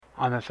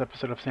On this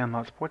episode of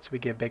Sandlot Sports, we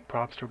give big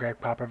props to Greg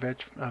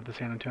Popovich of the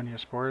San Antonio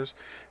Spurs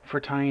for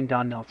tying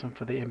Don Nelson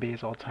for the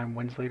NBA's all-time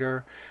wins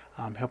leader.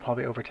 He'll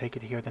probably overtake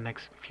it here the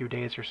next few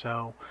days or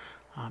so.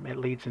 It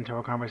leads into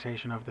a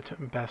conversation of the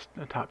best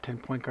top 10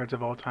 point guards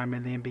of all time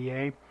in the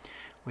NBA.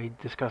 We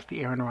discuss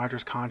the Aaron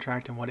Rodgers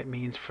contract and what it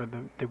means for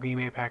the Green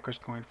Bay Packers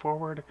going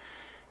forward.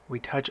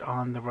 We touch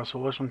on the Russell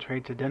Wilson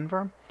trade to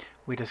Denver.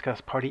 We discuss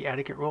party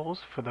etiquette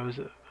rules for those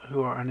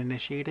who are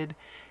uninitiated.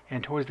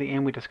 And towards the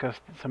end, we discuss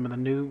some of the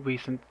new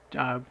recent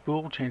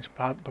rule change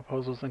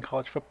proposals in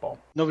college football.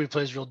 Nobody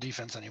plays real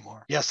defense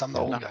anymore. Yes, I'm the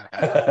old No. guy.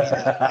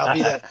 I'll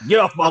be that. Get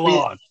off my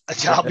lawn.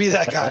 I'll be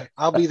that guy.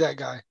 I'll be that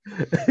guy.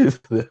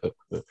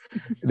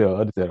 No,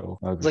 understandable.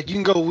 It's like you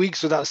can go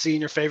weeks without seeing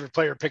your favorite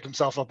player pick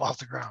himself up off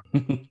the ground.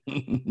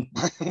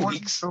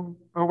 Weeks.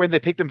 Or when they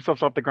pick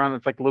themselves off the ground,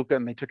 it's like Luka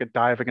and they took a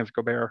dive against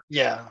Gobert.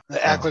 Yeah, they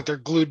act like they're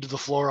glued to the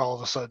floor all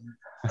of a sudden.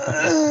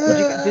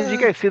 Did you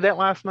guys see that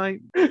last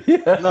night?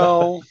 Yeah.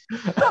 No,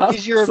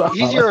 he's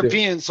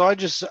European, so I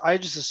just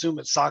assume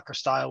it's soccer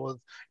style with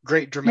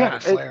great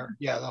dramatic flair.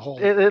 The whole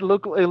it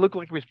looked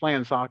like he was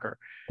playing soccer.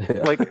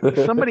 Yeah. Like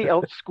somebody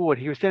else scored.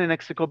 He was standing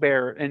next to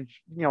Gobert and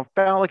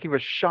felt like he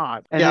was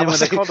shot. And then when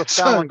they called the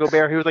foul on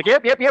Gobert, he was like,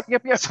 yep.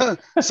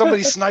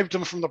 Somebody sniped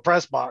him from the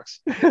press box.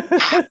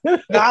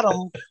 Got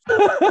him.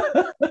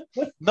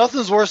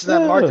 Nothing's worse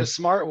than that Marcus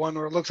Smart one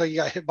where it looks like he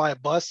got hit by a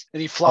bus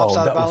and he flops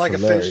out about like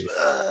hilarious. A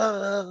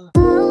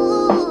fish.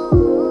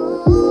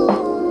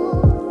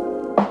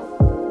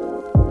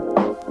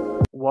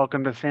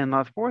 Welcome to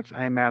Sandlot Sports.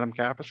 I am Adam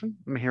Capperson.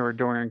 I'm here with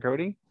Dorian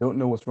Cody. Don't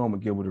know what's wrong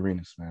with Gilbert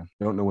Arenas, man.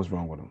 Don't know what's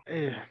wrong with him.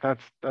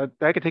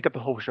 That could take up the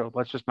whole show.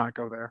 Let's just not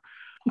go there.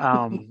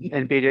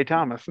 And BJ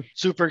Thomas.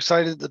 Super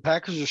excited the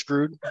Packers are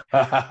screwed.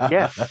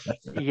 Yes.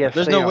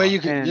 There's no way you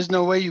can. There's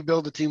no way you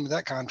build a team with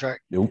that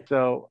contract. Nope.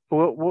 So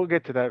we'll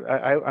get to that.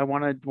 I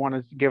want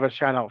to give a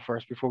shout out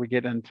first before we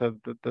get into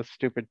the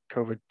stupid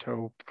COVID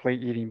toe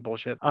plate eating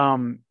bullshit.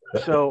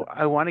 So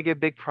I want to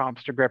give big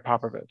props to Greg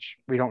Popovich.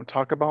 We don't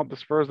talk about the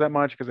Spurs that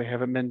much because they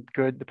haven't been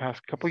good the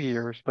past couple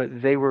years, but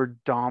they were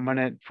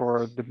dominant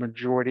for the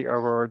majority of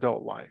our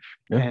adult life.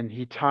 Yeah. And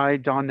he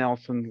tied Don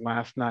Nelson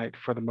last night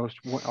for the most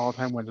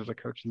all-time wins as a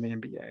coach in the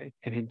NBA,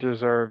 and he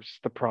deserves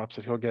the props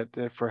that he'll get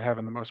for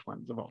having the most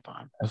wins of all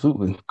time.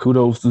 Absolutely.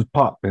 Kudos to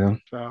Pop, man.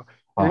 So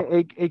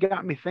it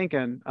got me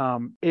thinking,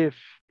 if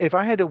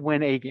I had to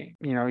win a game,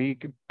 you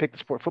could pick the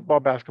sport, football,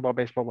 basketball,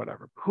 baseball,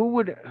 whatever. Who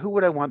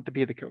would I want to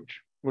be the coach?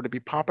 Would it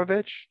be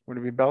Popovich? Would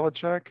it be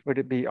Belichick? Would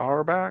it be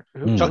Auerbach?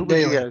 Who would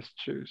you guys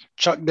choose?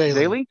 Chuck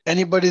Daly.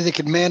 Anybody that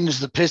could manage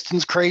the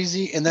Pistons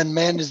crazy and then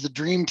manage the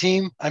dream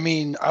team. I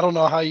mean, I don't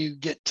know how you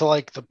get to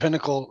like the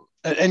pinnacle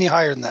any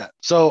higher than that.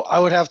 So I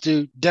would have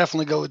to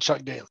definitely go with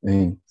Chuck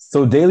Daly.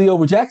 So Daly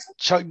over Jackson?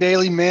 Chuck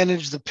Daly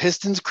managed the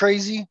Pistons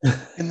crazy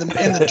and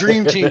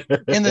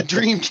the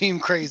dream team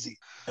crazy.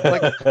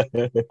 Like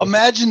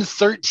imagine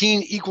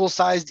 13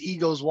 equal-sized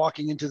egos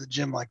walking into the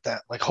gym like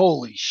that. Like,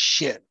 holy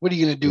shit, what are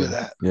you gonna do with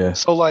that? Yeah.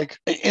 So like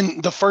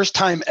in the first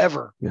time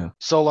ever. Yeah.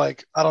 So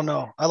like, I don't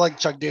know. I like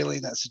Chuck Daly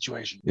in that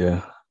situation.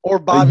 Yeah. Or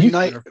Bobby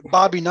Knight.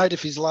 Bobby Knight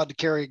if he's allowed to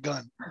carry a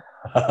gun.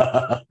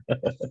 I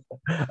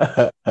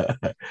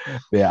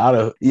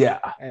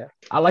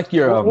like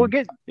your. We'll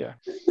get. Yeah.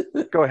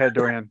 Go ahead,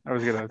 Dorian. I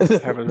was gonna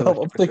have a. I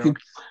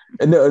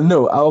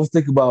was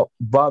thinking about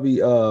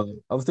Bobby. I was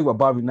thinking about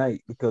Bobby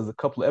Knight because a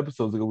couple of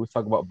episodes ago we were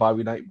talking about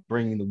Bobby Knight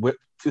bringing the whip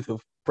to the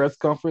press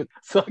conference.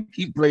 So I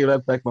keep bringing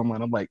that back in my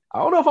mind. I'm like, I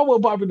don't know if I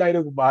want Bobby Knight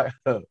over my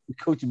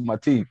coaching my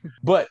team,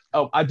 but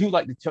I do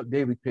like the Chuck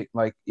Daly pick.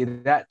 Like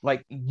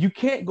you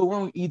can't go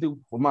wrong with either. In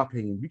my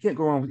opinion, you can't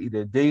go wrong with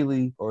either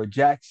Daly or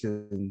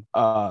Jackson.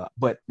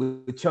 But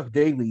with Chuck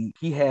Daly,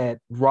 he had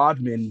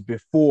Rodman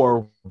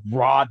before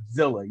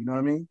Rodzilla. You know what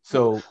I mean?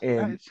 So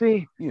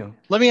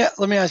let me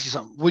ask you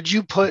something. Would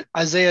you put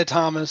Isaiah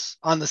Thomas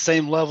on the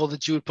same level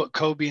that you would put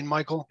Kobe and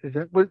Michael?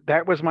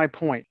 That was my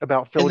point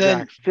about Phil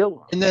Jackson.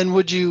 And then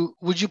would you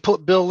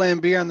put Bill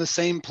Laimbeer on the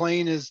same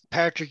plane as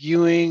Patrick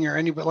Ewing or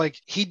anybody? Like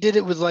he did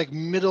it with like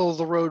middle of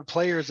the road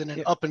players and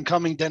an up and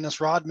coming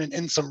Dennis Rodman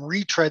and some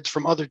retreads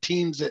from other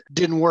teams that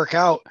didn't work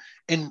out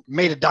and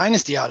made a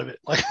dynasty out of it.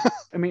 Like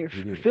I mean,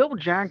 Phil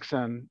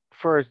Jackson,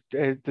 for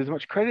as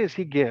much credit as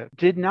he gives,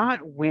 did not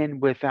win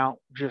without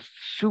just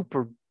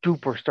super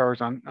duper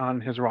stars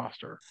on his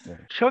roster. Yeah.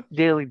 Chuck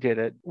Daly did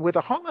it with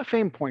a Hall of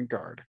Fame point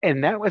guard,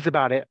 and that was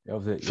about it. That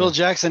was it. Phil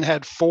Jackson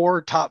had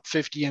 4 top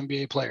 50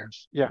 NBA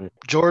players. Yeah.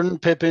 Jordan,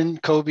 Pippen,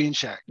 Kobe, and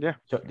Shaq. Yeah.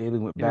 Chuck Daly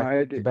went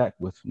back to back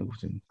with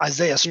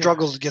Isaiah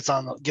struggles to get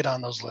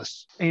on those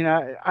lists.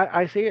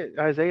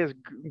 Isaiah's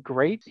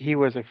great. He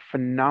was a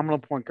phenomenal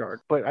point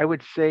guard, but I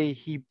would say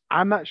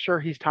I'm not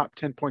sure he's top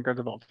 10 point guards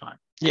of all time.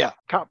 Yeah.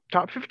 Top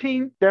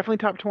 15, definitely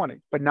top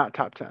 20, but not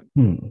top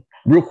 10.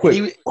 Real quick.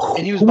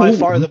 He was by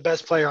far the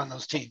best player on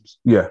those teams.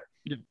 Yeah.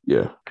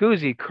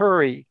 Cousy,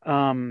 Curry,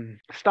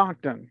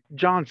 Stockton,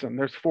 Johnson.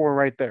 There's 4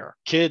 right there.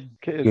 Kidd.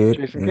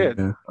 Jason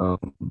Kidd.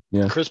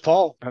 Yeah. Chris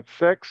Paul. That's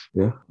 6.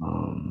 Yeah.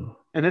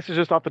 And this is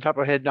just off the top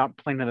of my head, not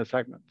playing in a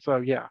segment. So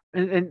yeah,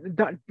 and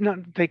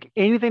not take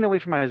anything away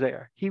from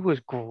Isaiah. He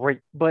was great,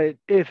 but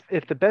if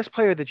the best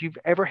player that you've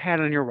ever had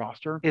on your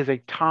roster is a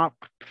top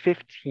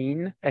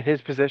 15 at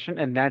his position,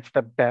 and that's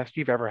the best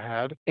you've ever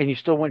had, and you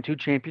still won 2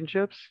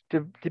 championships,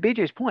 to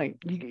BJ's point,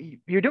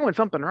 you're doing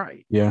something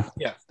right. Yeah.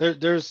 Yeah.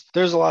 There's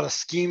a lot of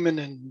scheming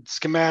and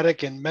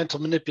schematic and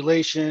mental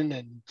manipulation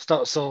and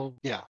stuff. So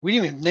yeah, we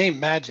didn't even name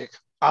Magic.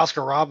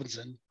 Oscar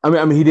Robinson. I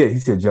mean, he did. He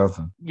said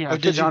Johnson. Yeah,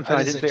 did Johnson.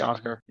 I didn't say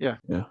Oscar. Yeah.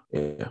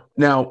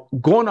 Now,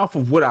 going off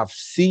of what I've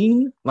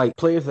seen, like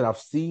players that I've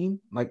seen,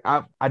 like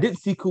I didn't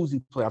see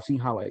Kuzi play. I've seen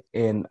highlight,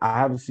 and I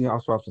haven't seen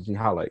Oscar Robinson seen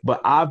highlight. But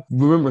I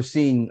remember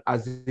seeing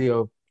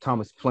Isaiah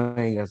Thomas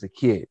playing as a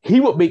kid. He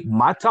would make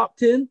my top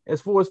 10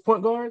 as far as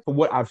point guard for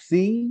what I've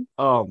seen.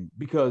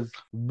 Because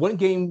one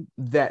game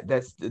that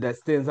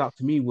stands out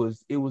to me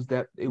was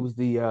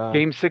the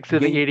Game 6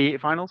 of the 88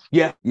 finals.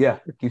 Yeah.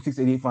 Game 6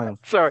 88 finals.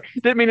 Sorry,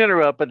 didn't mean to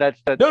interrupt, but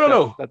that's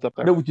no. That's up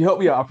there. No, would you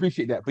help me out? I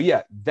appreciate that. But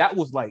yeah, that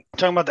was like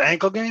talking about the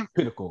ankle game.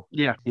 Pinnacle.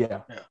 Yeah.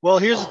 Well,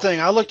 here's the thing.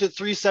 I looked at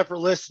 3 separate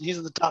lists, and he's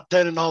in the top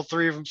 10 in all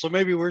 3 of them. So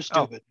maybe we're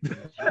stupid.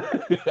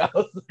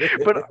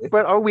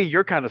 But are we?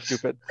 You're kind of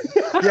stupid.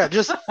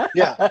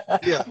 Yeah.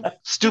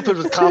 Stupid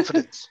with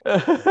confidence.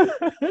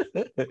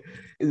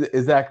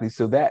 Exactly.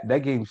 So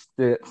that game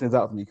stands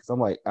out to me because I'm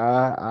like,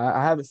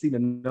 I haven't seen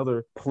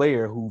another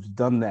player who's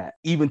done that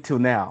even till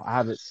now. I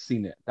haven't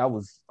seen it. That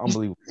was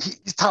unbelievable.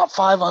 He's top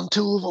 5 on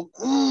 2 of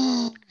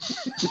them.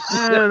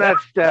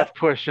 That's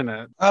pushing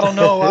it. I don't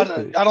know.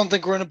 I don't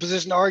think we're in a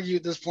position to argue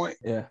at this point.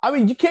 Yeah. I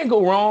mean, you can't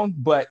go wrong,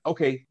 but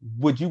okay.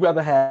 Would you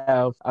rather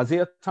have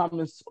Isaiah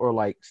Thomas or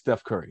like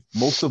Steph Curry?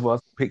 Most of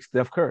us pick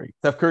Steph Curry.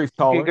 Steph Curry's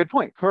taller. Okay, good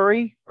point.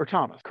 Curry or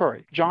Thomas?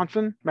 Curry.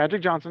 Johnson,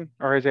 Magic Johnson,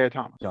 or Isaiah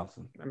Thomas?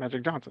 Johnson.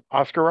 Magic Johnson.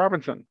 Oscar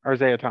Robinson or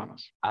Isaiah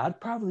Thomas? I'd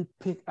probably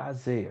pick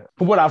Isaiah.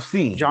 From what I've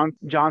seen. John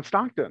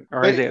Stockton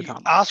or Isaiah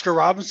Thomas? Oscar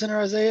Robinson or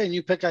Isaiah, and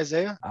you pick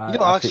Isaiah?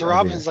 Oscar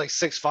Robinson's like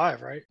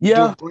 6'5", right? Yeah.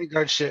 Doing point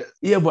guard shit.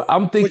 Yeah, but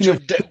I'm thinking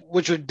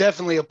which would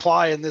definitely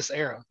apply in this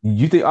era.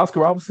 You think Oscar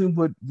Robinson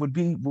would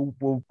be be a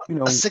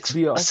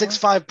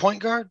 6'5"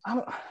 point guard?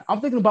 I'm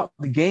thinking about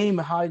the game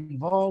and how it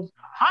evolved.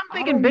 I'm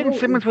thinking Ben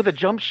Simmons with a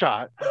jump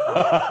shot.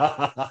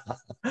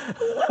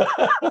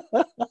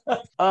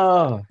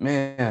 Oh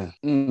man,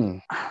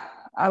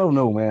 I don't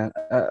know, man.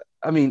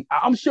 I mean,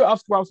 I'm sure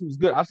Oscar Robinson was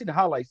good. I've seen the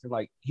highlights and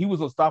like he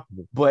was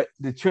unstoppable. But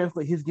to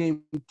translate his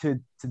game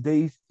to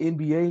today's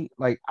NBA,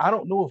 like I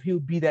don't know if he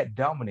would be that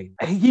dominating.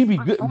 He'd be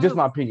good, just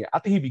my opinion. I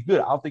think he'd be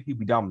good. I don't think he'd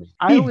be dominating.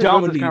 I always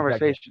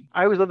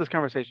love this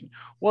conversation.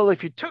 Well,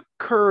 if you took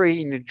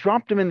Curry and you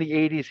dropped him in the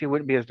 80s, he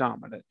wouldn't be as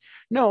dominant.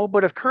 No,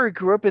 but if Curry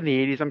grew up in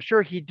the 80s, I'm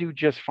sure he'd do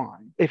just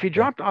fine. If you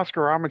dropped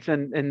Oscar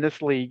Robinson in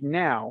this league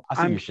now, I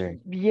see what you're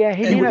saying. Yeah,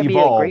 he may not be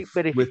a great,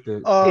 but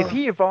if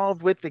he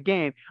evolved with the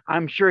game,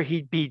 I'm sure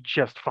he'd be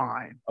just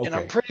fine. Okay. And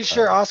I'm pretty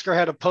sure Oscar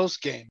had a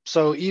post game.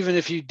 So even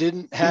if you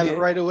didn't have it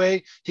right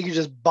away, he could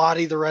just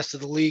body the rest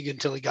of the league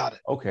until he got it.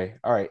 Okay.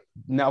 All right.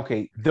 Now,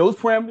 those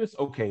parameters,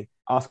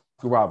 Oscar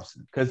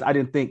Robinson, because I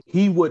didn't think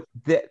they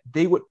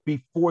would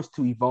be forced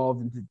to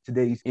evolve into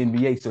today's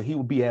NBA, so he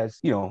would be as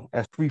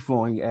as free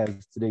flowing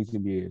as today's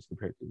NBA is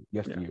compared to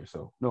yesteryear. Yeah.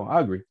 So no,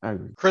 I agree.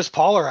 Chris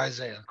Paul or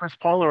Isaiah?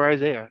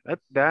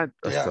 That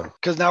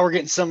because now we're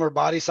getting similar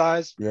body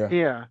size.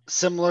 Yeah.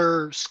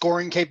 Similar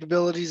scoring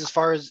capabilities as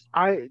far as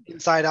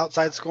inside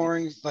outside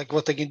scoring, like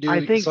what they can do.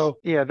 I think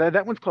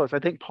that one's close. I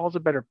think Paul's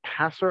a better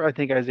passer. I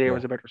think Isaiah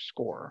was a better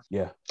scorer.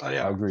 Yeah. I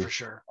agree for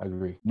sure. I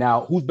agree.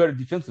 Now, who's better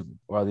defensively?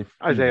 Or are they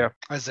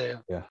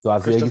Isaiah. Yeah. So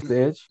Isaiah gets the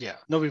edge? Yeah.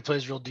 Nobody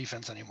plays real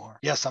defense anymore.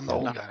 Yes, I'm the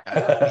old guy.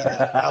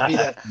 I'll be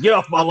that. Get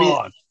off my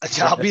lawn.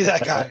 I'll be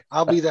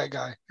that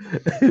guy.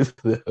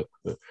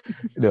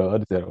 No,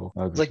 understandable.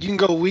 It's like you can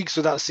go weeks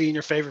without seeing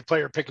your favorite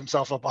player pick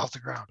himself up off the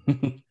ground.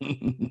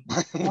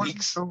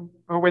 Weeks.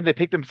 Or when they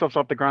picked themselves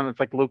off the ground, it's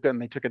like Luka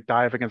and they took a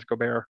dive against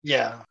Gobert.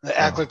 Yeah. They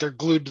act like they're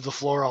glued to the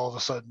floor all of a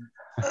sudden.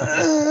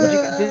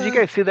 Did you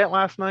guys see that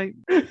last night?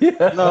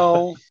 Yeah.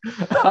 No,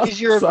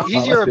 he's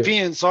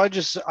European, so I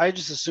just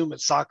assume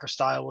it's soccer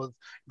style with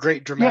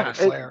great dramatic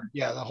flair.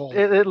 The whole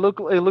it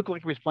looked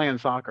like he was playing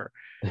soccer.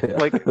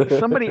 Like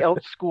somebody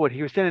else scored.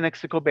 He was standing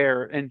next to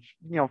Gobert and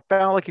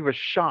felt like he was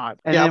shot.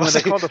 And then when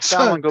they called the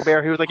foul on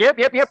Gobert, he was like, yep.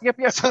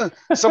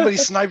 Somebody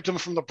sniped him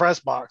from the press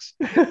box.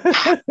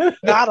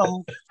 Got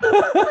him.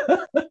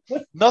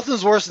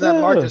 Nothing's worse than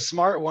that Marcus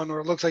Smart one where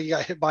it looks like he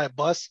got hit by a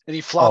bus and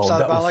he flops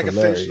out about like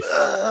hilarious.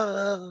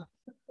 A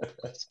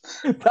fish.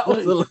 That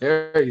was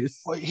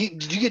hilarious.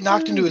 Did you get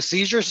knocked into a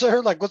seizure,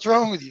 sir? Like, what's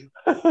wrong with you?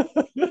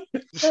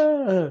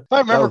 If I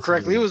remember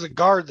correctly, it was a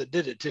guard that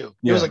did it too.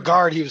 It was a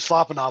guard he was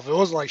flopping off. It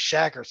wasn't like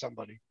Shaq or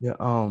somebody. Yeah.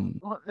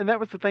 Well, and that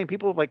was the thing.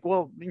 People were like,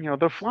 well,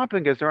 they're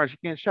flopping because they're actually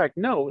against Shaq.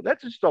 No,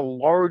 that's just a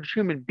large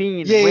human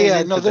being.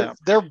 No,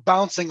 they're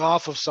bouncing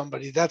off of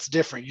somebody. That's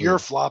different. You're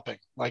flopping.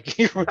 Like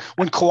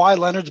when Kawhi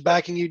Leonard's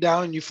backing you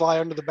down and you fly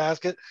under the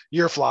basket,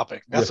 you're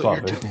flopping. That's what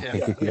you're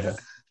doing.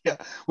 Yeah.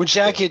 When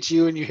Shaq hits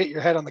you and you hit your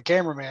head on the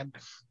cameraman,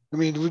 I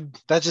mean,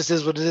 that just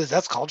is what it is.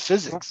 That's called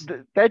physics.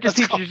 That just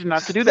teaches you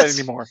not to do that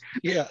anymore.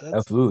 Yeah,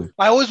 absolutely.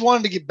 I always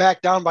wanted to get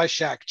back down by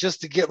Shaq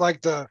just to get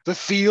like the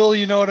feel,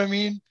 you know what I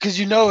mean? Because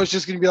it's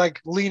just gonna be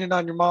like leaning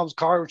on your mom's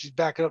car when she's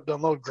backing up to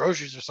unload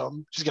groceries or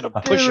something. She's gonna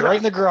push you right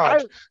in the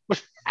garage.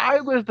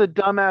 I was the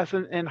dumbass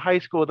in high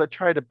school that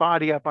tried to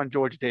body up on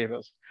George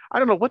Davis. I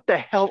don't know what the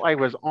hell I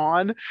was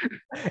on.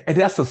 And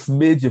that's a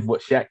smidge of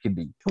what Shaq can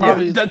do.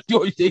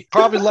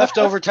 Probably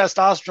leftover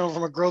testosterone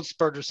from a growth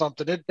spurt or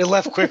something. It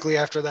left quickly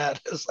after that.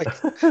 It's like,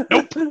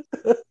 nope.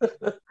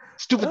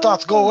 Stupid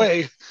thoughts go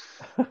away.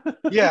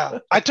 Yeah,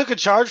 I took a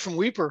charge from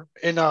Weeper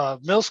in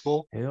middle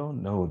school. Hell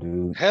no,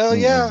 dude. Hell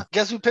yeah.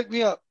 Guess who picked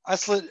me up? I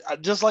slid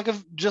just like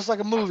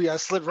a movie. I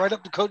slid right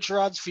up to Coach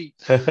Sherrod's feet.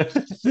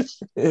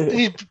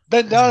 He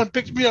bent down and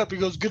picked me up. He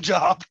goes, "Good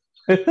job."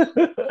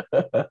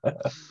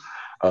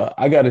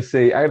 I gotta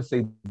say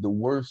the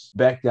worst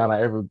back down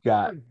I ever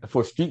got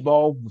for street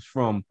ball was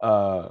from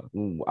I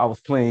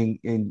was playing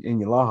in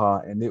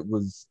Yalaha, and it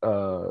was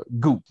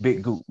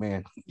Big Goop,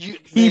 man.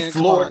 He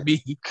floored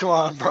me. Come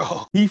on,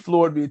 bro. He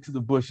floored me into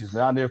the bushes,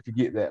 man. I'll never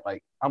forget that.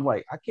 Like, I'm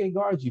like, I can't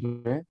guard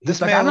you, man. This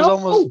man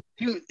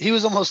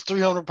was almost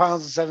 300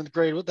 pounds in 7th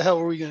grade. What the hell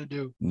were we gonna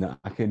do? No,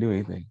 I can't do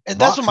anything. And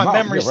that's what my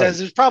memory says.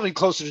 It was probably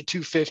closer to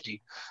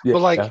 250. Yeah,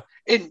 but like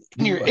in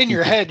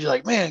your head, you're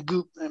like, man,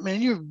 Goop,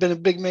 man, you've been a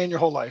big man your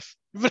whole life.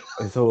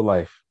 His whole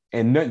life.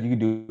 And nothing you can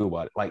do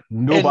about it. Like,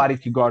 nobody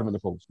can guard him in the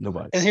post.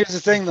 Nobody. And here's the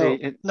thing, though.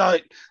 No,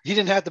 he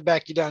didn't have to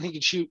back you down. He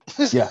could shoot.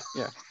 Yeah.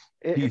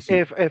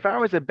 If I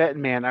was a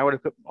betting man, I would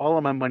have put all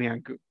of my money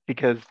on Goop,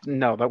 because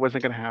no, that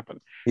wasn't going to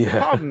happen. Yeah. The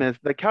problem is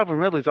that Calvin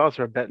Ridley is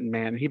also a betting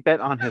man. He bet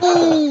on his.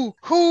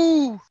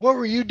 What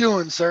were you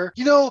doing, sir?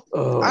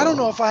 I don't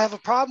know if I have a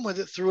problem with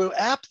it through an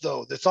app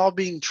though. That's all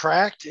being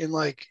tracked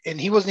and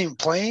he wasn't even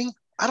playing.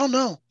 I don't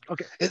know.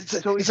 Okay,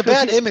 it's a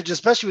bad image,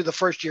 especially with the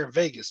first year in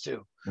Vegas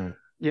too.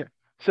 Yeah.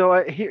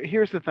 So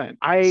here's the thing.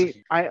 I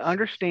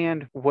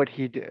understand what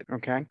he did,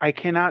 okay? I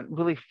cannot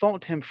really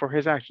fault him for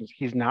his actions.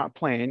 He's not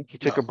playing. He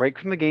took a break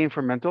from the game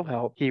for mental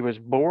health. He was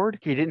bored.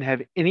 He didn't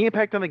have any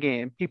impact on the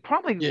game. He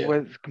probably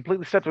was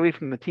completely stepped away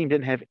from the team,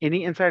 didn't have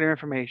any insider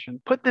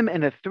information. Put them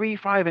in a 3,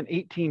 5, and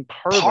 18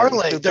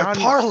 parlay. They're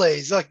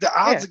parlays. Like the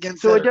odds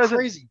against that are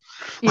crazy.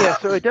 Yeah,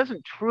 so it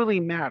doesn't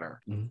truly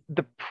matter. Mm-hmm.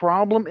 The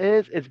problem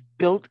is it's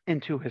built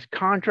into his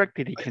contract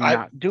that he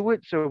cannot do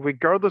it. So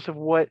regardless of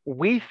what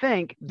we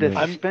think,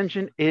 the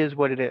suspension is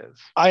what it is.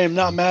 I am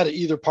not mad at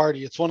either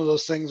party. It's one of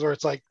those things where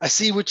it's like, I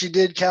see what you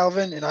did,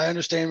 Calvin, and I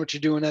understand what you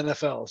do in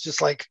NFL. It's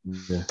just like,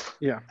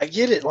 I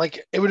get it.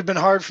 Like, it would have been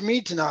hard for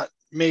me to not,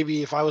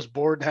 maybe if I was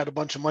bored and had a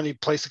bunch of money,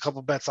 place a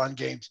couple bets on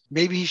games.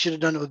 Maybe he should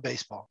have done it with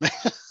baseball.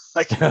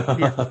 Man.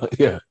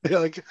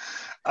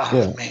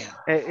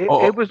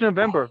 It was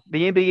November.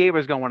 The NBA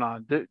was going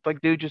on. Dude,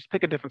 just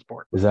pick a different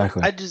sport.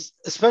 Exactly.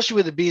 Especially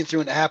with it being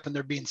through an app and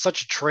there being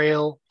such a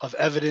trail of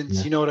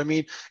evidence, you know what I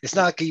mean? It's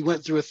not like he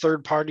went through a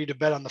third party to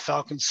bet on the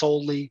Falcons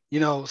solely,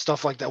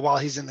 stuff like that while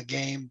he's in the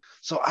game.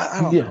 So I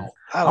don't know.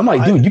 I'm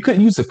like, dude, you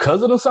couldn't use a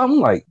cousin or something?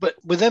 Like, but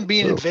with them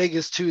being in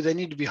Vegas too, they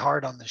need to be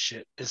hard on this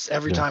shit. It's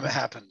every time it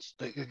happens,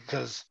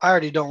 because I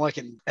already don't like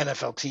an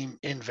NFL team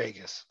in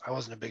Vegas. I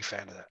wasn't a big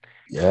fan of that.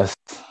 Yes.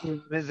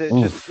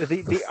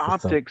 The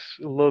optics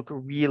look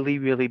really,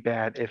 really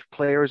bad if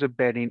players are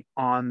betting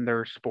on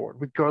their sport,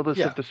 regardless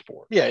of the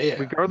sport. Yeah.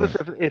 Regardless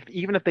of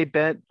even if they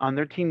bet on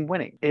their team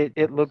winning,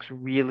 it looks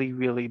really,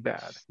 really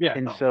bad. Yeah.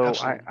 And so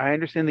I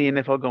understand the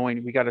NFL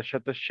going, we got to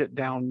shut this shit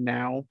down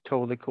now.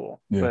 Totally cool.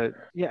 Yeah. But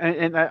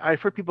and I've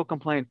heard people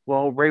complain,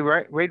 well, Ray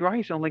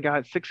Rice only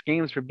got 6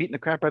 games for beating the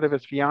crap out of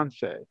his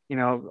fiance.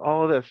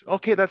 All of this.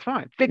 Okay, that's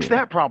fine. Fix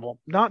that problem,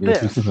 not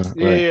this.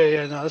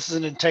 Yeah. No, this is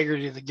an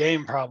integrity of the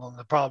game problem.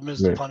 The problem is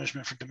the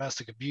punishment for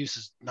domestic abuse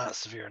is not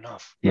severe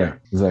enough. Yeah,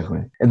 exactly.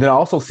 And then I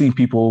also see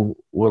people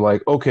were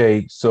like,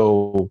 okay,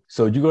 so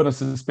you're going to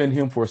suspend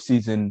him for a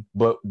season,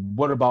 but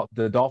what about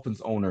the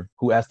Dolphins owner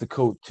who asked the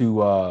coach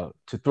to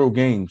throw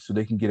games so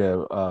they can get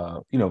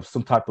a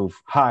some type of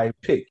high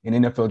pick in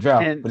NFL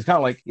draft? But it's kind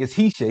of like, it's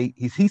he say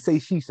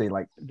she say.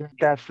 Like,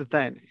 that's the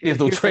thing. There's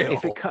no trail.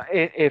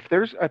 If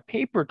there's a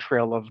paper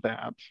trail of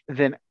that,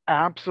 then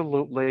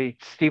absolutely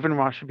Stephen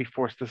Ross should be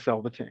forced to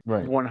sell the team.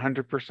 Right.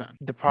 100%.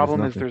 The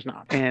problem is there's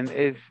not. And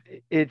if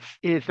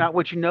it's not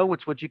what you know,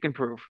 it's what you can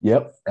prove.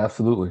 Yep,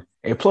 absolutely.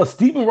 And plus,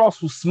 Stephen Ross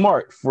was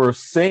smart for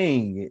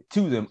saying it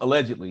to them,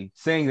 allegedly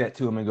saying that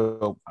to him, and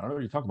go, I don't know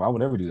what you're talking about. I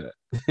would never do that.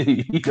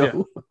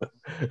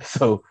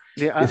 So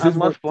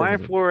unless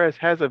Brian Flores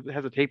has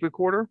a tape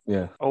recorder.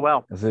 Yeah. Oh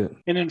well. That's it.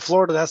 And in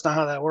Florida, that's not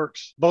how that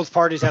works. Both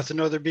parties have to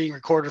know they're being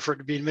recorded for it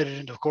to be admitted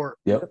into court.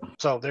 Yep.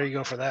 So there you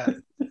go for that.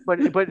 But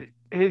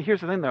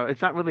here's the thing, though.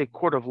 It's not really a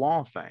court of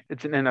law thing.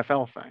 It's an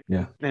NFL thing.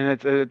 Yeah.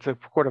 And it's a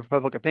court of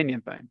public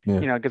opinion thing.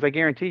 Yeah. Because I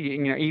guarantee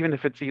you, even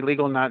if it's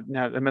illegal, not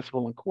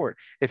admissible in court,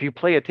 if you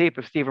play a tape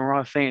of Stephen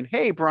Ross saying,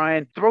 "Hey,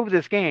 Brian, throw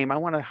this game. I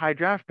want a high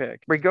draft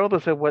pick,"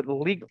 regardless of what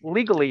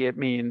legally it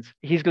means,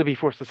 he's going to be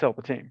forced to sell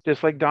the team.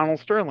 Just like Donald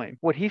Sterling.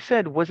 What he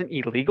said wasn't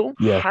illegal,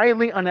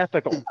 highly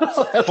unethical.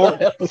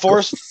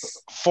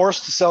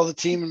 Forced to sell the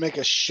team and make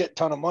a shit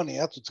ton of money.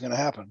 That's what's going to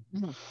happen.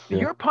 Yeah.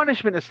 Your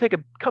punishment is take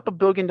a couple $1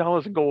 billion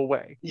and go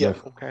away. Yeah.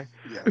 Okay.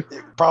 Yeah.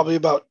 Probably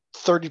about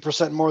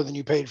 30% more than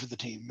you paid for the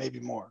team, maybe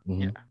more.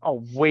 Mm-hmm. Yeah.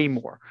 Oh, way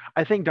more.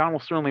 I think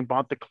Donald Sterling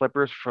bought the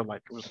Clippers for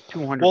like it was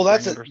 200. Well,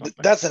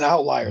 that's an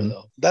outlier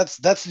though. That's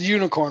the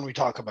unicorn we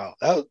talk about.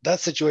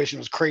 That situation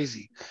was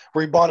crazy,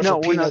 where he bought it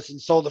for peanuts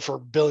and sold it for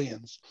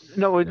billions.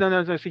 No.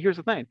 So here's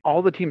the thing: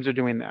 all the teams are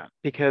doing that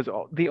because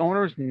the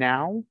owners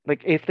now,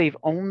 like if they've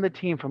owned the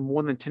team for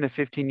more than 10 to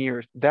 15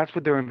 years, that's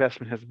what their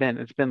investment has been.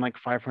 It's been like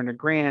 $500,000,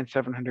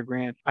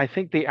 $700,000. I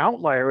think the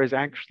outlier is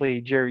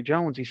actually Jerry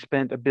Jones. He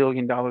spent $1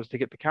 billion to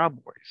get the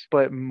Cowboys,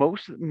 but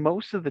most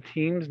of the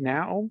teams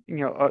now,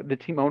 the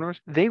team owners,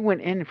 they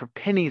went in for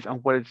pennies on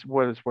what it's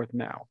worth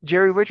now.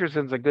 Jerry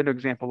Richardson's a good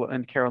example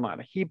in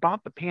Carolina. He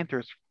bought the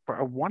Panthers for,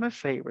 I want to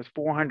say it was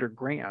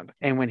 $400,000,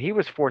 and when he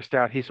was forced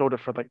out, he sold it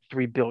for like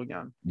 $3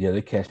 billion. Yeah,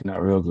 they're cashing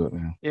out real good,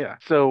 man. Yeah,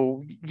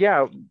 so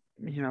yeah.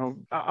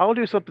 I'll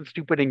do something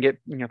stupid and get,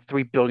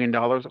 $3 billion.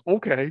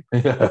 Okay.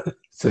 Yeah,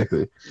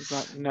 exactly.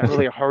 It's not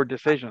really a hard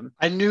decision.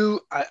 I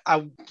knew, I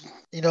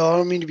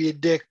don't mean to be a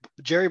dick,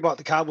 but Jerry bought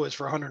the Cowboys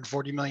for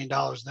 $140 million,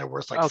 and they're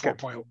worth like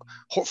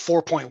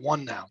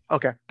 4.1 now.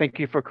 Okay. Thank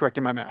you for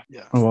correcting my math.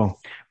 Yeah. Oh, well.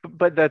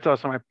 But that's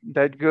also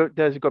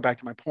does go back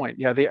to my point.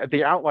 Yeah,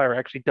 the outlier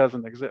actually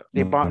doesn't exist.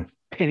 They bought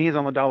pennies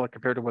on the dollar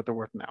compared to what they're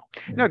worth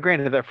now.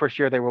 Granted, that first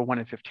year they were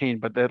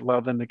 1-15, but that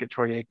allowed them to get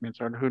Troy Aikman.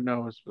 So who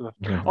knows?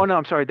 Oh no,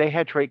 I'm sorry. They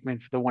had Troy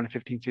Aikman for the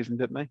 1-15 season,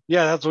 didn't they?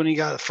 Yeah, that's when he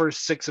got the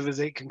first 6 of his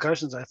 8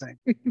 concussions, I think.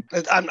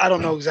 I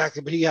don't know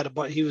exactly, but he had I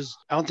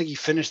don't think he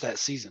finished that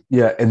season.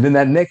 Yeah, and then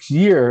that next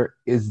year,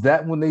 is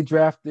that when they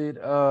drafted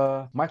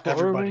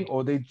Michael Irvin,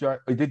 or they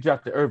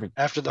drafted Irvin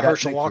after the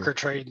Herschel Walker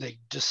trade? They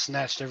just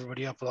snatched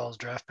everybody up with all his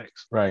draft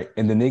picks. Right,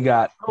 and then they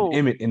got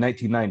Emmett in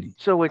 1990.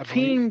 So a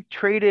team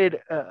traded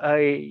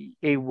a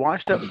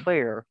washed up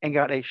player and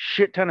got a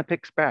shit ton of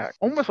picks back,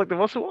 almost like the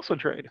Russell Wilson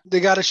trade. They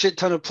got a shit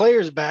ton of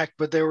players back,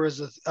 but there was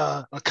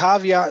a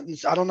caveat, and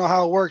I don't know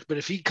how it worked, but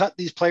if he cut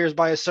these players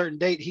by a certain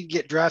date, he'd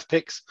get draft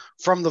picks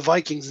from the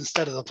Vikings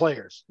instead of the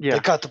players. Yeah. They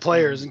cut the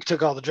players and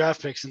took all the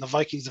draft picks, and the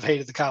Vikings have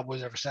hated the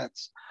Cowboys ever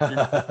since.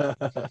 Yeah,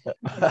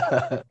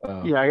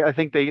 I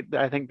think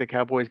the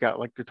Cowboys got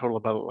like the total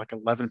about like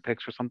 11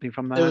 picks or something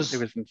from that. It was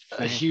insane.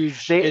 A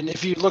huge. And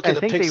if you look at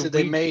the picks that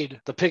they made,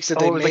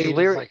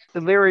 like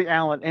Larry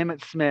Allen,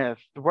 Emmitt Smith,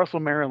 Russell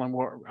Maryland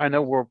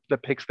were the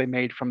picks they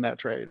made from that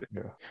trade.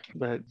 Yeah.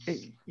 But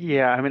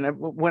yeah, I mean,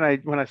 when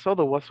I saw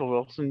the Russell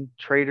Wilson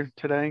trade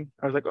today,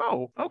 I was like,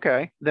 oh,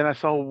 okay. Then I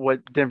saw what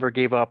Denver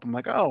gave up. I'm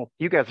like, oh,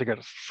 you guys are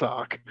gonna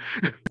suck.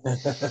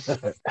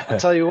 I'll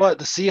tell you what,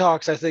 the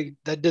Seahawks, I think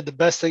that did the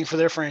best thing for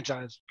their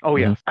franchise. Oh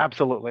yeah,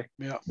 absolutely.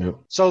 Yeah. Yep.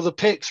 So the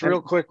picks,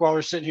 real quick, while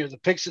we're sitting here, the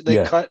picks that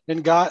they cut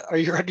and got. Are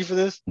you ready for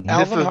this?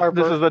 Alvin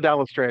Harper. This is the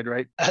Dallas trade,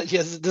 right?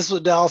 Yes, this is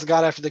what Dallas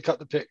got after they cut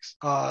the picks.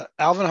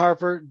 Alvin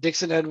Harper,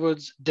 Dixon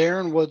Edwards,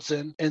 Darren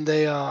Woodson, and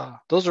they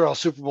those are all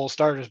Super Bowl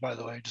starters, by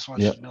the way. Just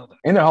want you to know that.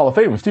 And they're Hall of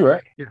Famers too,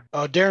 right? Yeah.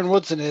 Darren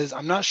Woodson is.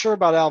 I'm not sure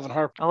about Alvin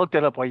Harper. I looked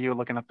that up while you were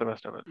looking up the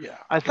rest of it. Yeah.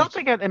 I thought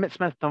they got Emmitt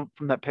Smith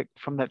from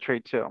that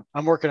trade too.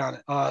 I'm working on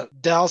it.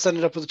 Dallas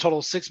ended up with a total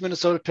of 6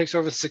 Minnesota picks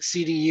over the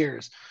succeeding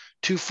years.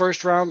 2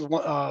 first rounds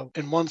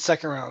and 1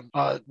 second round.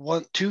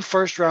 2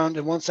 first round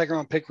and 1 second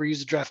round pick were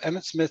used to draft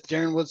Emmitt Smith,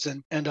 Darren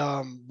Woodson, and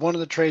one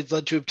of the trades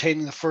led to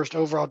obtaining the first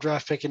overall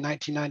draft pick in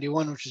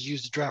 1991, which was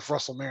used to draft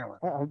Russell Maryland.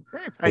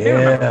 I do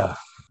remember.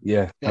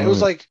 Yeah. It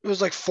was like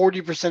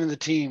 40% of the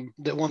team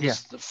that won.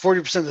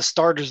 40% of the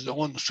starters that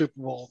won the Super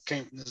Bowl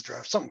came from this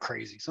draft. Something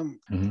crazy, some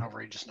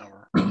outrageous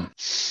number.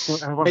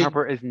 Alvin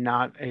Harper is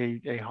not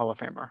a Hall of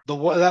Famer.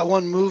 That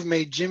one move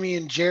made Jimmy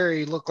and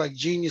Jerry look like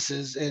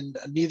geniuses, and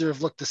neither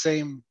have looked the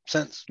same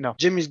since. No,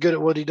 Jimmy's good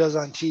at what he does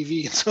on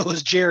TV, and so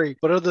is Jerry.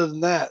 But other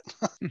than that,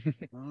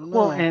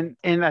 well, and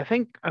I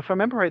think if I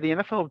remember right, the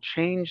NFL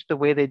changed the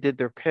way they did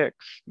their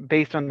picks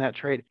based on that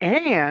trade,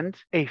 and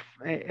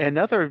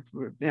another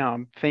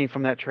thing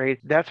from that trade.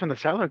 That's when the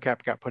salary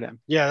cap got put in.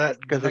 Yeah,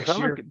 because the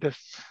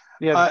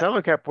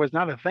salary cap was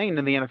not a thing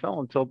in the NFL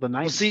until the 90s.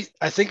 Well, see,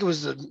 I think it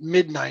was the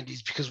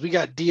mid-90s because we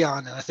got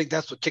Dion, and I think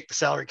that's what kicked the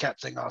salary cap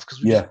thing off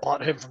because we just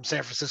bought him from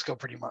San Francisco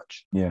pretty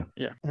much. Yeah.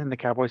 Yeah. And the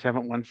Cowboys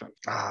haven't won since.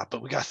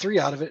 But we got 3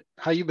 out of it.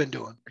 How you been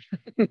doing?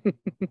 3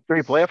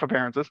 playoff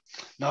appearances.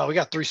 No, we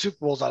got 3 Super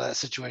Bowls out of that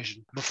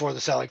situation before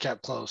the salary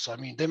cap closed. So, I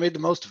mean, they made the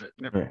most of it.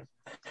 Right.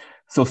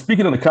 So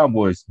speaking of the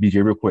Cowboys,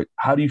 BJ, real quick,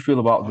 how do you feel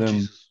about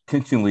them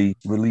intentionally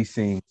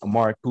releasing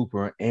Amari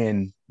Cooper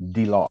and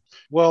D-Law?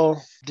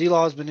 Well,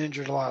 D-Law has been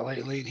injured a lot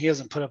lately, and he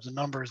hasn't put up the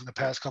numbers in the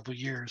past couple of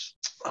years.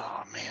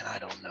 Oh man, I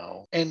don't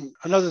know. And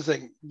another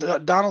thing,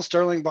 Donald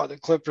Sterling bought the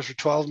Clippers for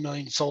 $12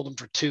 million, sold them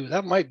for $2 million.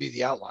 That might be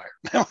the outlier.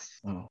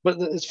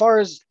 But as far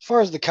as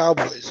the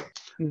Cowboys,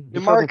 He sold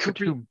Amari them for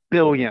Cooper, $2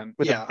 billion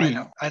with yeah, a B.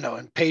 I know,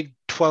 and paid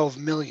 $12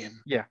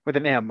 million. Yeah, with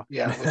an M.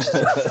 Yeah, which is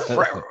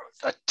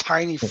a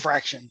tiny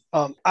fraction.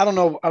 I don't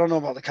know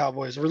about the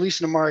Cowboys.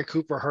 Releasing Amari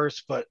Cooper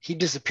hurts, but he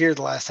disappeared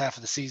the last half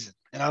of the season.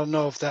 And I don't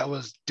know if that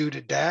was due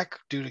to Dak,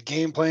 due to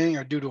game planning,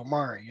 or due to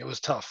Amari. It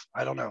was tough.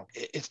 I don't know.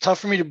 It's tough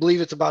for me to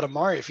believe it's about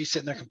Amari if he's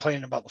sitting there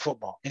complaining about the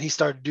football. And he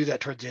started to do that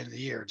towards the end of the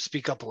year, to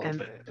speak up a little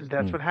bit. And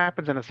that's what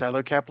happens in a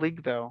salary cap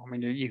league, though. I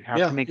mean, you have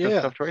to make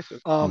those tough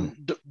choices.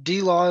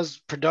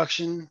 D-Law's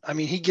production, I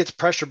mean, he gets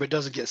pressure but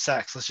doesn't get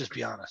sacks. Let's just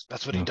be honest.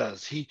 That's what he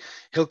does.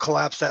 He'll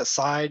collapse that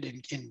side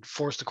and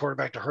force the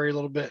quarterback to hurry a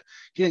little bit.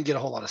 He didn't get a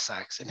whole lot of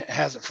sacks, and it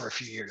hasn't for a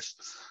few years.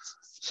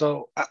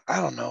 So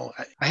I don't know.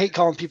 I hate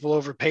calling people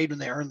overpaid when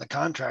they earn the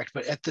contract,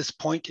 but at this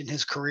point in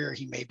his career,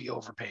 he may be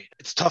overpaid.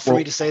 It's tough for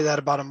me to say that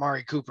about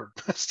Amari Cooper,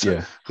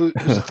 who's a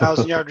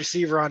 1,000-yard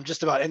receiver on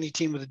just about any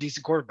team with a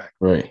decent quarterback.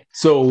 Right.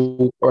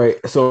 So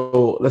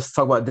let's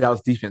talk about Dallas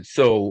defense.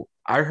 So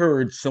I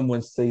heard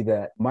someone say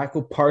that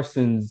Michael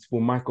Parsons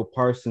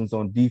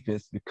on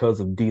defense because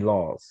of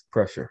D-Law's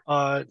pressure.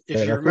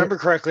 If you remember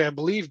correctly, I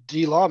believe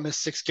D-Law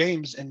missed 6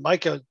 games and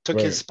Micah took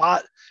his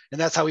spot, and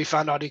that's how he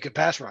found out he could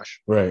pass rush.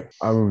 Right.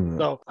 I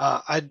remember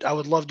that. So I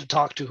would love to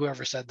talk to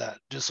whoever said that,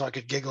 just so I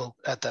could giggle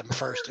at them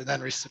first and then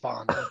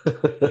respond.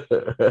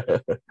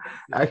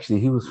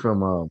 Actually, he was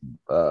from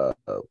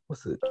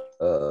what's it?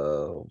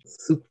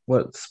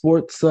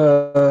 Sports?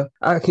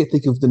 I can't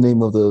think of the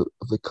name of the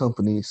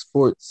company.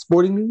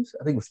 Sporting News?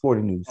 I think it was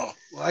Sporting News. Oh,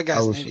 well, that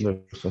guy's an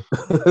idiot.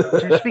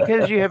 Just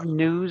because you have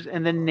news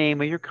in the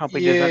name of your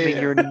company does not mean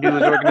you're a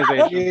news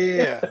organization.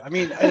 Yeah. I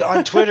mean,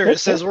 on Twitter, it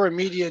says we're a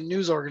media and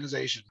news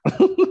organization.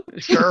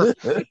 Sure.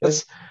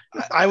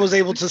 I was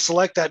able to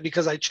select that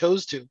because I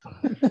chose to.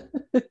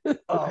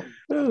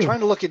 I'm trying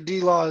to look at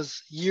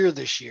D-Law's year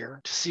this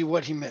year to see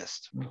what he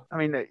missed. I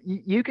mean,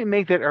 you can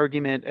make that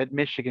argument at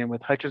Michigan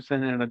with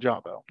Hutchinson and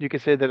Ajabo. You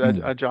could say that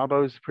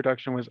Ajabo's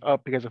production was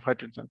up because of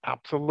Hutchinson.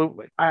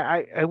 Absolutely.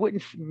 I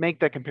wouldn't make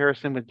that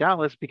comparison with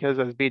Dallas because,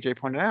 as BJ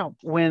pointed out,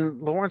 when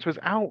Lawrence was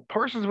out,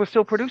 Parsons was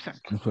still producing.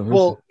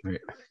 Well,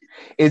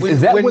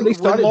 is that when they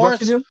started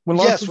rushing him?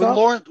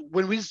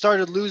 When we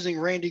started losing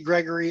Randy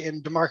Gregory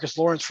and DeMarcus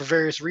Lawrence for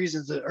various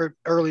reasons, the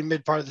early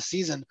mid part of the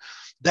season,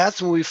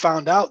 that's when we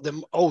found out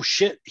that, oh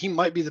shit, he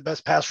might be the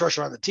best pass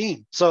rusher on the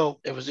team.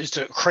 So it was just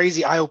a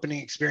crazy eye-opening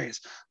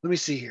experience. Let me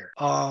see here.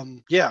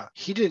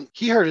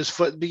 He hurt his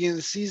foot at the beginning of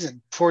the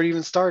season before it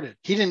even started.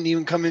 He didn't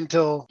even come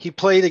until he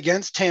played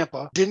against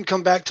Tampa, didn't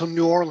come back till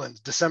New Orleans,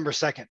 December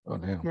 2nd. Oh,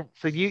 damn. Yeah,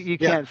 so you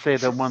can't say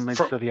that one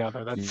leads to the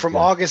other. That's from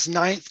August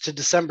 9th to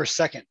December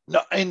 2nd. No,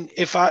 and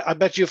I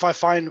bet you if I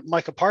find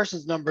Micah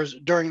Parsons' numbers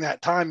during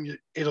that time,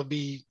 it'll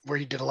be where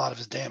he did a lot of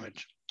his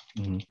damage.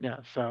 Mm-hmm. Yeah,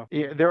 so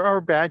there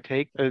are bad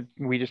takes.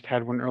 We just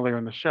had one earlier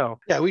in the show.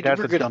 Yeah, we're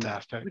good at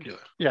that. Take. We do it.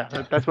 Yeah,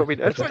 that's what we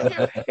do.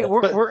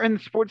 We're in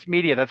sports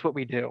media. That's what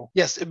we do.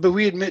 Yes, but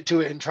we admit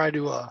to it and try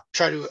to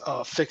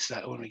fix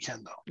that when we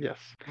can, though. Yes.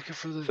 Looking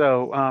for the.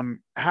 So,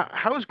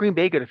 how is Green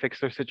Bay going to fix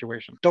their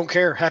situation? Don't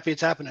care. Happy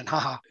it's happening.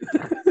 Haha.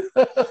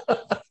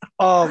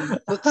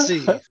 Let's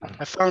see.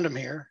 I found him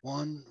here.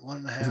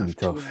 1.5,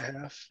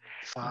 2.5,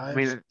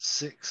 5,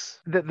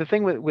 6. The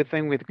thing with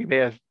Green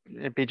Bay, as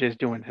BJ is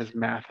doing his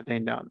math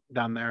thing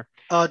down there.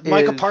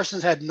 Micah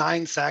Parsons had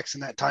 9 sacks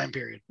in that time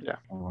period. Yeah.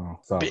 Oh,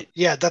 but,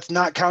 yeah, that's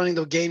not counting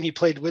the game he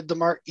played with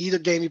either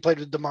game he played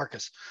with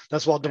DeMarcus.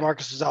 That's while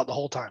DeMarcus was out the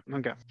whole time.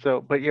 Okay.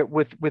 So, but yeah,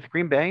 with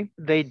Green Bay,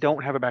 they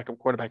don't have a backup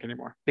quarterback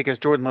anymore because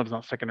Jordan Love's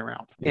not sticking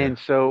around. Yeah. And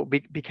so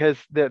because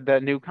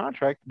that new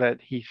contract that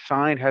he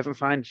hasn't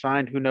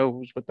signed, who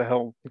knows what the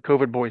hell the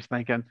COVID boy's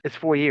thinking, it's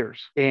 4 years.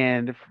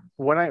 And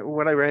what I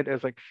read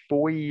is like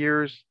 4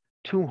 years,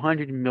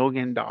 $200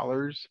 million.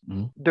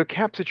 Mm-hmm. Their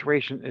cap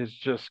situation is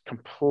just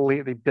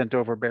completely bent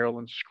over a barrel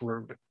and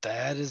screwed.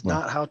 That is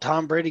not how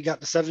Tom Brady got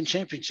the 7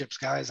 championships,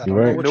 guys. I don't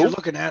know what you're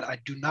looking at. I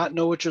do not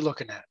know what you're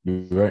looking at.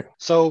 You're right.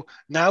 So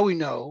now we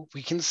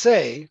can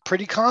say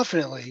pretty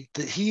confidently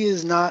that he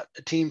is not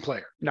a team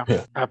player. No,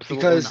 absolutely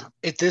because not.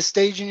 At this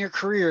stage in your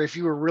career, if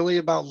you were really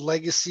about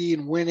legacy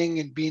and winning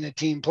and being a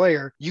team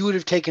player, you would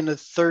have taken a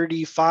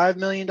 $35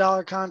 million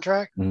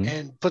contract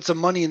and put some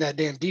money in that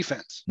damn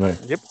defense. Right.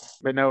 Yep.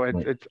 But no,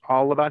 it's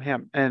all about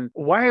him. And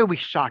why are we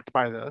shocked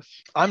by this?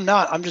 I'm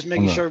not. I'm just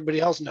making sure everybody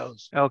else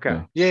knows.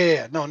 Okay.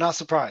 Yeah. No, not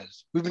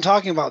surprised. We've been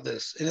talking about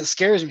this, and it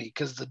scares me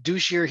because the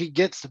douchier he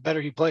gets, the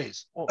better he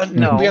plays. Well,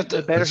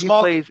 the better he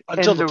plays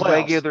until the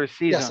regular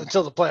season. Yes,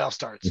 until the playoff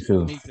starts.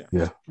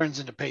 Yeah. Turns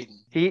into Peyton.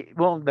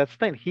 That's the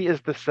thing. He is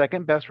the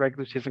second best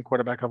regular season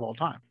quarterback of all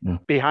time,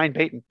 behind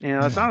Peyton.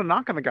 It's not a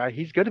knock on the guy.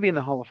 He's going to be in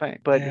the Hall of Fame.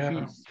 But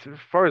as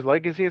far as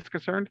legacy is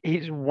concerned,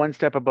 he's one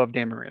step above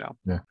Dan Marino.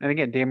 Yeah. And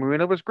again, Dan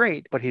Marino was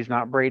great, but he's He's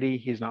not Brady.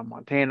 He's not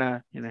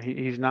Montana.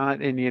 He's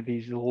not any of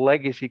these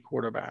legacy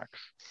quarterbacks.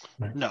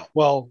 No.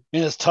 Well,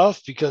 and it's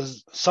tough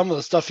because some of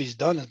the stuff he's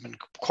done has been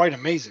quite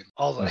amazing.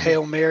 All the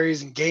Hail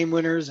Marys and game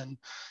winners, and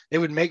it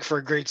would make for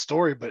a great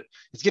story, but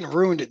it's getting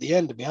ruined at the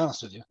end, to be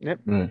honest with you. Yep.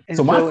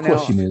 So my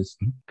question is,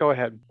 go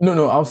ahead.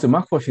 No, I'll say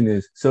my question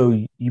is,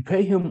 so you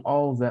pay him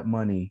all that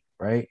money,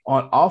 right?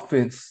 On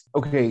offense,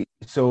 okay,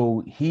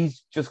 so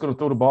he's just going to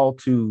throw the ball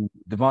to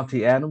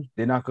Devontae Adams.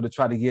 They're not going to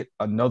try to get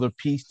another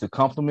piece to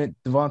complement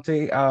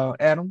Devontae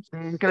Adams.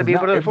 Going to be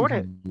able to afford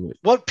it.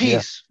 What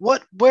piece? Yeah.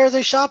 Where are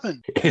they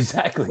shopping?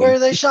 Exactly. Where are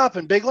they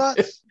shopping? Big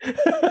Lots?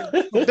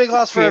 Big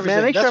Lots for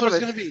everything. Man, that's what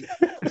it's going to be.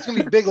 It's going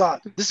to be Big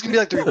Lot. This is going to be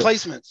like the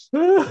replacements.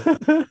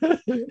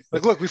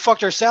 Like, look, we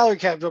fucked our salary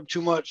cap up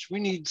too much. We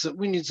need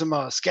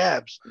some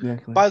scabs.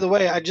 Exactly. By the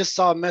way, I just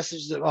saw a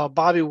message that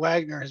Bobby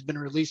Wagner has been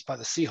released by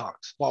the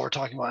Seahawks while we're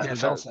talking about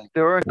NFL thing.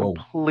 They're a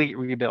complete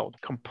rebuild.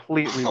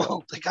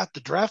 Oh, they got the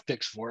draft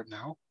picks for it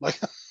now. Like,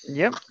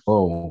 yep.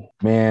 Oh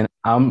man,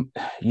 I'm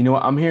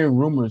hearing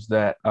rumors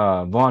that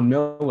Von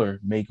Miller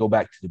may go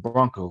back to the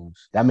Broncos.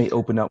 That may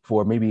open up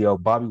for maybe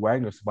Bobby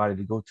Wagner or somebody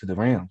to go to the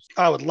Rams.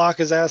 I would lock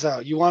his ass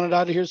out. You want it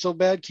out of here so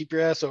bad? Keep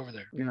your ass over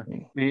there. Yeah.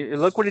 I mean,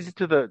 look what he did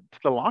to the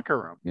locker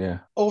room. Yeah.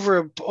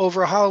 Over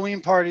a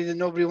Halloween party that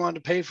nobody wanted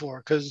to pay for,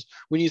 because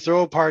when you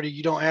throw a party,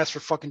 you don't ask for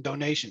fucking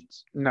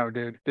donations. No,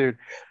 dude.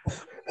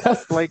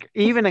 Like,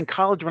 even in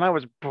college when I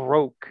was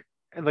broke,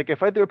 like,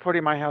 if I threw a party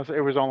at my house,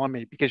 it was all on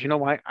me, because you know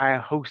what? I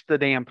host the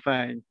damn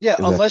thing. Yeah,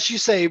 unless you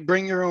say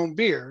bring your own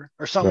beer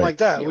or something like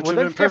that, which would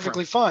have been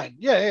perfectly fine.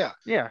 Yeah.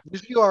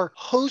 If you are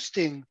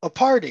hosting a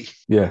party,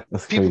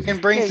 people can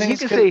bring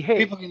things. You can say,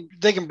 hey,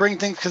 they can bring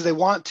things because they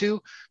want to,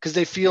 because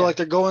they feel like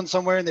they're going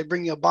somewhere, and they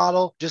bring you a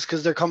bottle just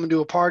because they're coming to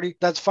a party.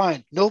 That's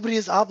fine. Nobody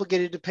is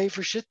obligated to pay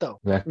for shit,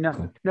 though.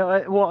 No.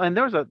 Well, and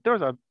there's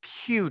a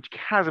huge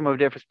chasm of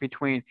difference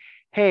between,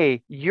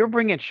 hey, you're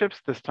bringing chips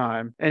this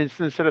time, and it's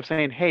instead of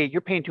saying, hey, you're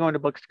paying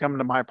 $200 to come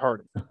to my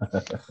party.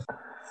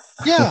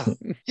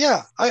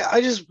 Yeah.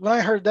 I just, when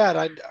I heard that,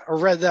 I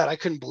read that, I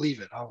couldn't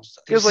believe it.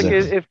 It was like,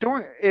 if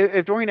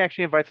Dorian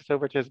actually invites us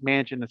over to his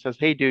mansion and says,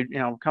 hey, dude,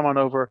 come on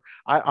over.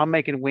 I'm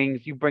making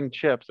wings. You bring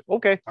chips.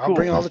 Okay, I'll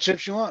bring all the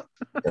chips you want.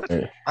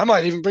 I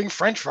might even bring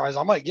French fries.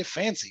 I might get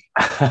fancy.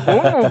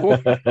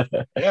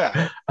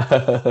 Yeah.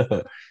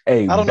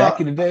 Hey, back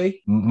in the day,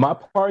 my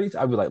parties,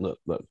 I'd be like, look,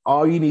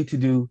 all you need to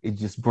do is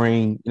just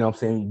bring,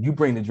 you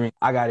bring the drink.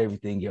 I got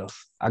everything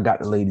else. I got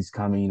the ladies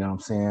coming,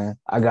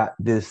 I got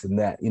this and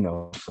that,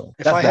 So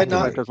if I had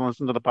not doesn't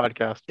listen to the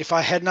podcast. If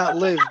I had not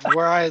lived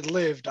where I had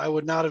lived, I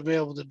would not have been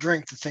able to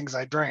drink the things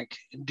I drank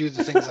and do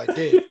the things I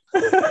did.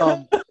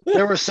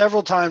 There were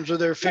several times where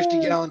there were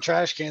 50-gallon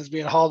trash cans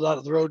being hauled out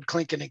of the road,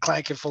 clinking and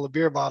clanking full of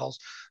beer bottles,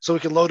 so we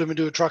could load them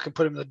into a truck and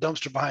put them in the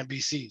dumpster behind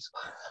BC's.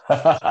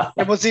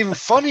 And what's even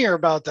funnier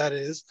about that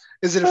is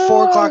that at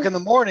 4:00 in the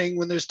morning,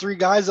 when there's 3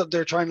 guys up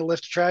there trying to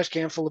lift a trash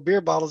can full of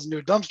beer bottles into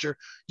a dumpster,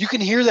 you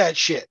can hear that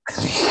shit.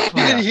 You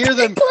can hear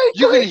them.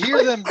 You can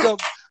hear them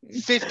dump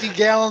 50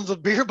 gallons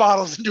of beer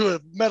bottles into a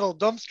metal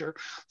dumpster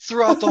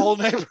throughout the whole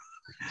neighborhood.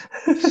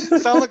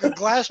 It sounded like a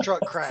glass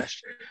truck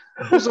crashed.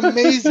 It was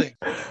amazing.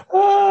 It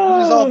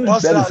was all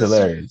busted out.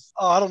 Hilarious.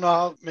 Oh, I don't know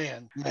how,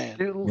 man.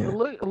 Dude,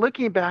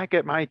 looking back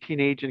at my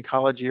teenage and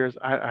college years,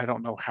 I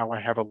don't know how I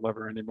have a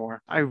liver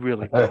anymore. I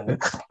really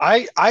don't.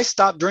 I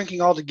stopped drinking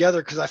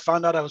altogether because I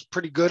found out I was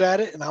pretty good at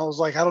it, and I was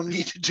like, I don't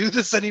need to do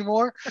this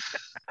anymore.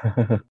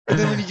 And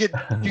then when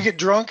you get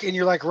drunk and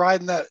you're like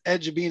riding that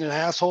edge of being an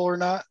asshole or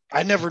not,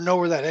 I never know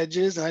where that edge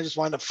is, and I just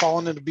wind up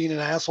falling into being an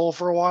asshole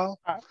for a while.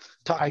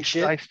 Talking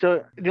shit.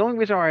 The only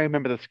reason why I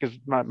remember this is because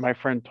my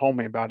friend told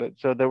me about it.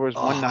 So there was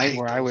one night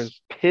where I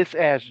was piss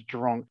ass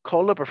drunk,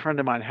 called up a friend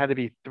of mine, had to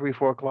be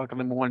 3-4 o'clock in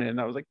the morning,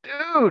 and I was like,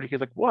 dude, he's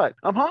like, what?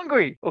 I'm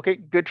hungry. Okay,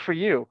 good for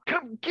you.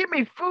 Come give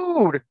me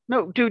food.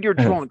 No, dude, you're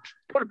drunk.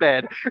 Go to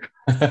bed.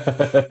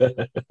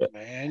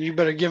 Man, you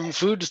better give him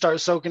food to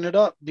start soaking it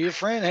up. Be a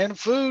friend, hand him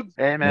food.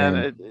 Hey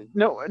man,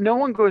 no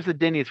one goes to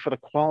Denny's for the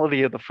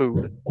quality of the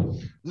food.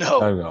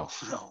 No.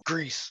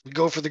 Grease. We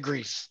go for the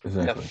grease.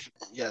 Exactly.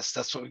 Yes,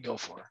 that's what we go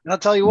for. And I'll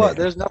tell you what,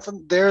 there's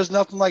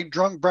nothing like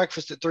drunk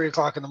breakfast at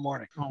 3:00 in the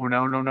morning. Oh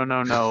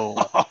no.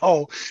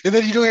 Oh, and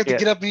then you don't have to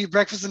get up and eat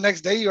breakfast the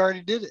next day. You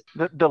already did it.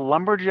 The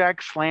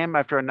lumberjack slam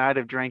after a night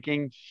of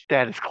drinking,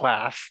 that is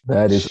class.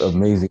 That is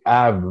amazing.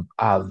 I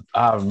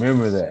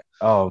remember that.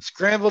 Oh,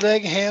 scrambled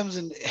egg, ham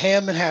and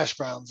hash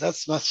browns.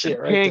 That's my shit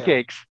right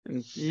pancakes.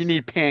 There. You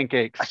need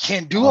pancakes. I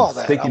can't do all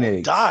that. I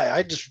will die.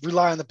 I just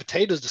rely on the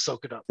potatoes to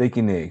soak it up. Steak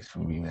and eggs for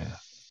me, man.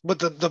 But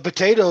the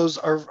potatoes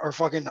are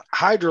fucking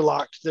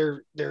hydrolocked.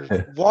 They're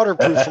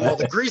waterproof from all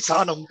the grease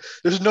on them.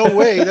 There's no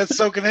way that's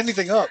soaking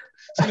anything up.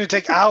 It's going to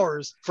take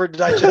hours for it to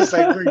digest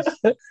that grease.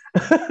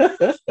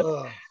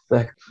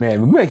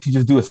 Man, we might actually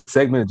just do a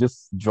segment of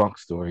just drunk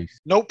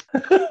stories. Nope.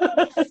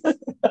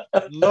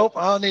 Nope.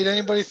 I don't need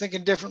anybody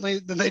thinking differently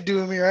than they do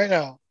of me right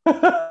now.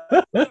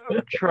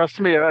 Trust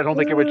me, I don't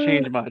think it would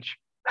change much.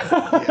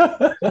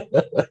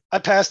 I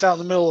passed out in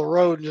the middle of the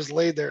road and just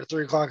laid there at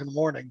 3:00 in the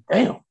morning.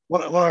 Damn.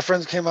 One of my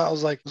friends came out. I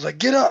was like,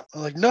 get up. I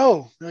was like,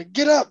 no. They're like,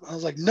 get up. I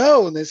was like,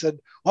 no. And they said,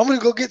 well, I'm going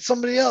to go get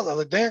somebody else. I was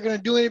like, they aren't going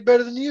to do any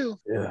better than you.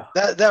 Yeah.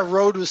 That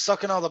road was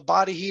sucking all the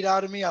body heat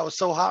out of me. I was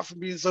so hot from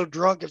being so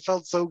drunk. It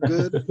felt so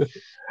good.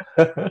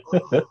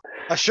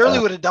 I surely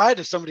would have died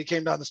if somebody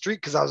came down the street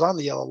because I was on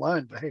the yellow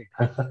line. But hey,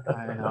 I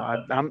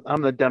know.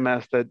 I'm the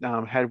dumbass that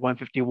had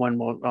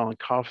 151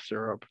 cough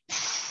syrup.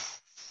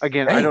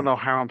 Again, Damn. I don't know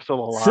how I'm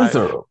still alive.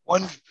 Scissor.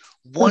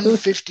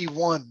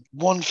 151.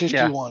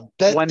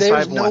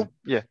 151.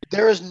 Yeah.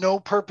 There is no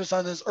purpose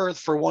on this earth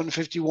for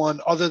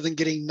 151 other than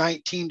getting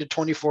 19 to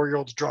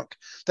 24-year-olds drunk.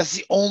 That's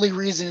the only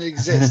reason it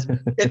exists.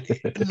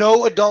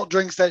 No adult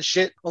drinks that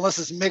shit unless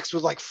it's mixed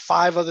with like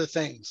 5 other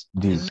things.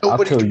 Dude,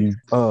 Nobody I'll tell you.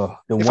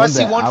 if I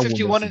see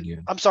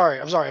 151, I'm sorry.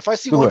 If I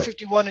see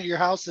 151 at your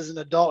house as an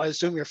adult, I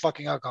assume you're a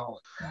fucking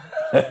alcoholic.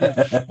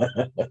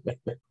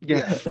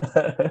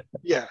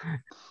 Yeah.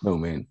 No,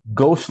 man.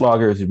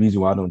 Goldschlager is the reason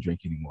why I don't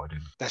drink anymore,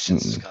 dude. That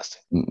shit's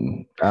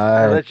disgusting.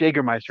 That's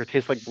Jägermeister. It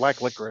tastes like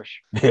black licorice.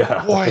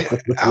 Yeah. Boy,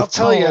 I'll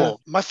tell you,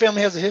 my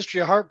family has a history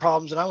of heart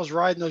problems, and I was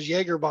riding those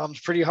Jaeger bombs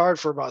pretty hard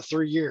for about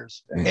 3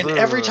 years. And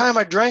every time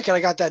I drank it,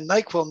 I got that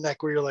NyQuil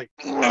neck where you're like,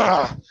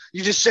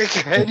 you just shake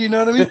your head, you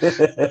know what I mean?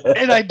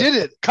 And I did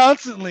it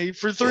constantly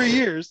for 3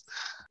 years.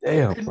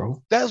 Damn,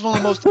 bro. That is one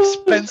of the most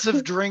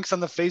expensive drinks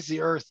on the face of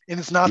the earth. And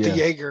it's not the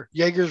Jaeger.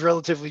 Jaeger's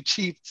relatively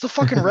cheap. It's the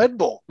fucking Red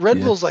Bull.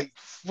 Red Bull's like,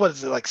 what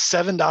is it, like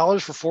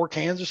 $7 for 4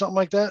 cans or something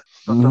like that?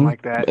 Something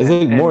like that. I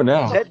think more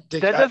now. That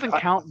doesn't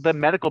count the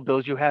medical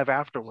bills you have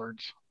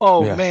afterwards.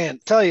 Oh, man.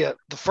 Tell you,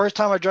 the first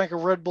time I drank a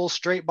Red Bull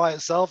straight by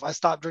itself, I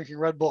stopped drinking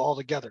Red Bull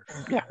altogether.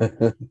 Yeah.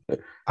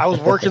 I was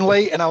working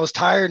late and I was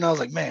tired and I was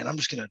like, man, I'm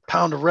just going to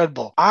pound a Red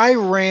Bull. I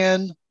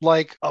ran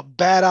like a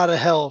bat out of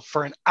hell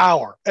for an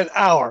hour.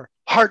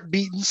 Heart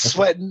beating,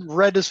 sweating,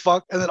 red as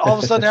fuck. And then all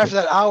of a sudden after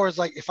that hour, it's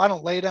like, if I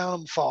don't lay down, I'm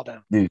going to fall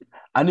down. Dude,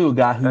 I knew a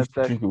guy who used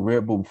to drink a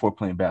Red Bull before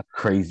playing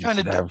basketball. Crazy.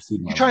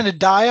 You trying to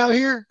die out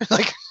here?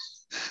 Like,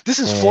 this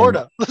is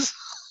Florida.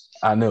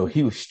 I know.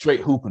 He was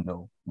straight hooping,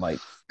 though. Like,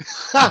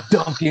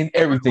 dunking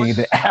everything. And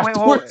then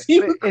afterwards,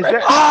 he was is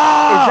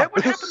that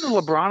what happened to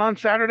LeBron on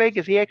Saturday?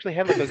 Because he actually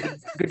had like a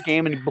good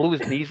game and he blew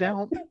his knees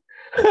out?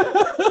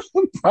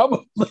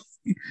 Probably.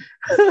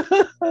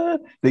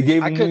 They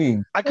gave him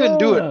wings. I couldn't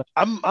do it.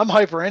 I'm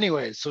hyper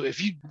anyway. So if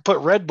you put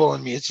Red Bull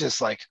in me, it's just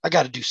like I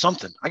got to do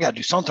something. I'm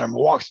gonna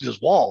walk through this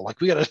wall.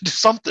 Like we got to do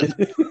something.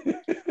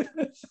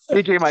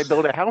 DJ might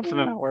build a house in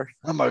an hour.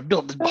 I'm gonna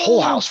build the whole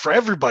house for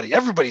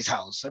everybody's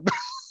house.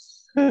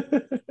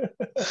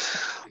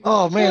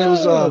 Oh man, it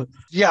was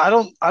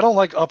I don't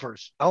like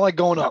uppers. I don't like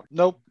going up.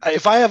 Nope.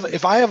 If I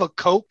have a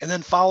Coke and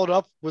then followed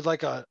up with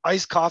like a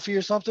iced coffee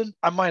or something,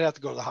 I might have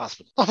to go to the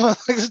hospital.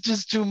 It's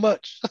just too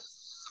much.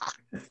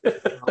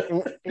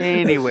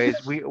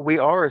 Anyways, we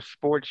are a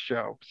sports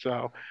show,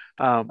 so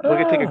we're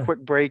gonna take a quick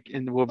break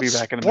and we'll be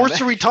back in a minute. What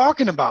sports are we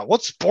talking about?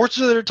 What sports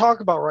are there to talk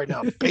about right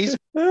now?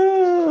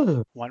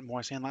 Baseball. Want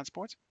more Sandlot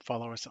Sports?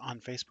 Follow us on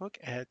Facebook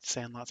at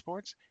Sandlot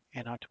Sports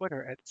and on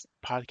Twitter at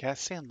Podcast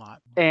Sandlot.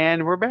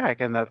 And we're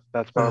back, and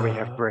that's why we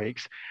have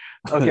breaks.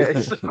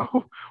 Okay,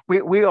 so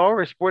we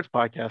are a sports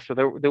podcast, so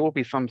there will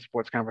be some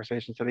sports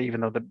conversations today, even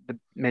though the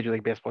Major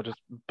League Baseball is just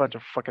a bunch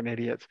of fucking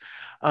idiots.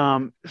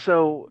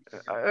 So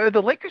are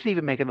the Lakers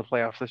even making the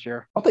playoffs this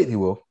year? I think they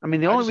will. I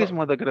mean, the only reason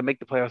why they're going to make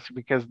the playoffs is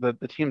because the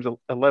teams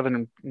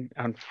 11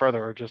 and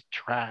further are just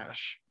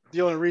trash.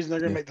 The only reason they're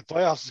going to make the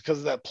playoffs is because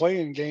of that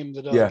playing game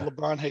that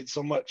LeBron hates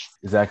so much.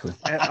 Exactly.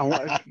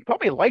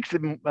 Probably likes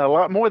it a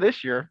lot more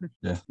this year.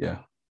 Yeah.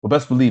 Well,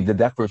 best believe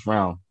that first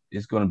round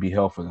is going to be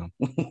hell for them.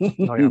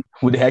 Oh, yeah.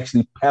 Would they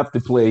actually have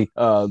to play?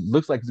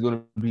 Looks like it's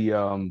going to be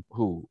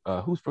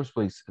who's first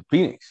place?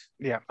 Phoenix.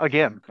 Yeah,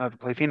 again. Have to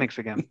play Phoenix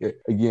again. Yeah,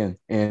 again.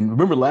 And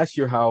remember last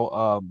year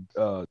how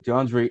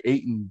DeAndre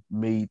Ayton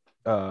made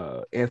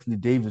Anthony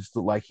Davis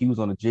look like he was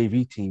on a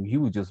JV team. He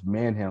was just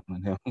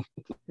manhandling him.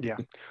 Yeah.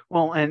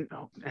 Well, and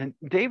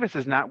Davis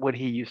is not what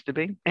he used to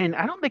be. And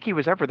I don't think he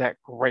was ever that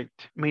great.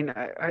 I mean,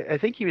 I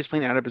think he was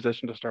playing out of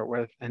position to start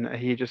with, and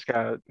he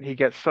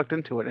got sucked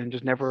into it and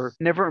just never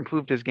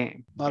improved his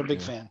game. Not a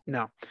big fan.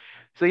 No.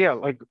 So yeah,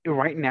 like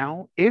right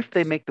now, if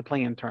they make the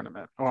play-in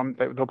tournament,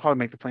 they'll probably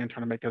make the play-in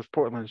tournament because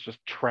Portland's just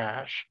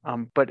trash.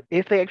 But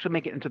if they actually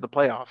make it into the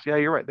playoffs, yeah,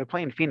 you're right. They're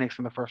playing Phoenix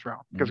in the first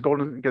round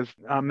because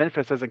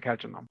Memphis isn't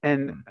catching them.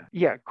 And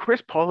yeah,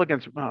 Chris Paul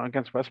against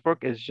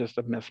Westbrook is just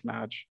a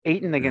mismatch.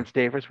 Ayton against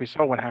Davis, we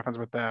saw what happens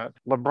with that.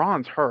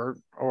 LeBron's hurt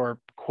or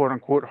quote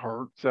unquote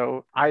hurt.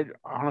 So I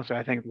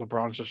think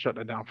LeBron's just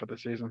shutting it down for the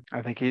season.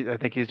 I think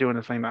he's doing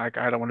the same. Like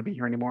I don't want to be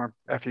here anymore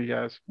after you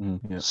guys.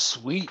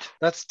 Sweet.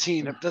 That's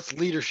team. That's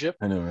leadership.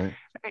 I know, right?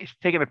 He's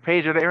taking a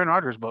page of the Aaron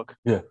Rodgers book.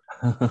 Yeah.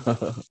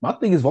 My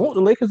thing is, won't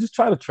the Lakers just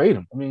try to trade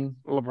him? I mean,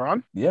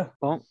 LeBron? yeah.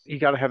 Well, you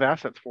got to have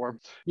assets for him.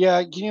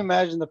 Yeah, can you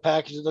imagine the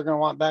package that they're going to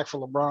want back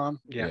for LeBron?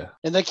 Yeah.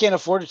 And they can't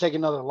afford to take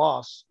another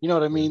loss. You know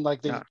what I mean?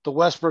 Like the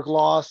Westbrook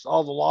loss,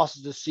 all the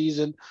losses this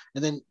season,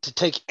 and then to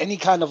take any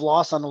kind of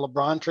loss on a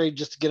LeBron trade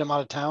just to get him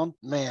out of town,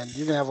 man,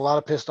 you're going to have a lot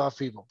of pissed off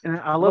people. And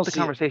I love the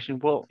conversation.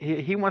 Well,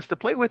 he wants to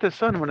play with his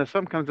son when his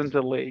son comes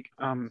into the league.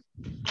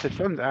 His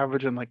son's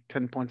averaging like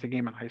 10 points a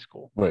game in high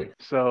school. Right.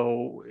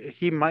 So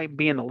he might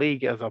be in the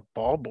league as a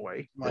ball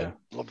boy.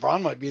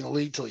 LeBron might be in the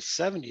league till he's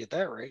 70 at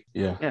that rate.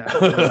 Yeah. Yeah.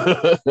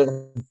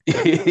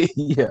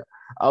 Yeah.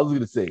 I was going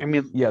to say, I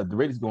mean, yeah, the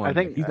rate is going. I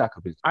think he's not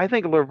competing. I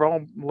think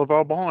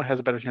LeVar Ball has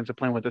a better chance of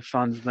playing with his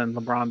sons than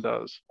LeBron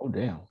does. Oh,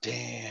 damn.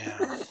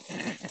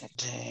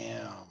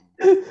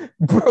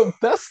 Bro,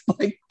 that's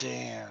like,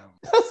 damn.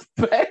 That's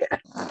bad.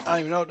 I don't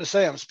even know what to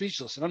say. I'm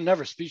speechless, and I'm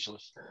never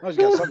speechless. I always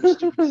got something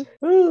stupid to say.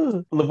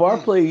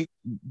 LeVar played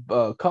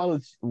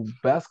college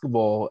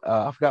basketball.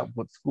 I forgot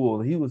what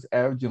school. He was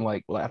averaging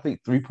like I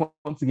think 3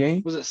 points a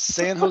game. Was it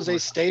San Jose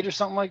State or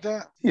something like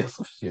that? Yeah,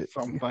 some shit.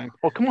 Something.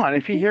 Well, come on.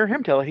 If you hear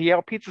him tell it, he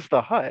outpizzas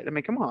the Hut. I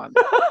mean, come on.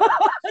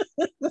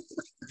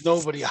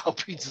 Nobody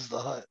outpizzas the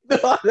Hut.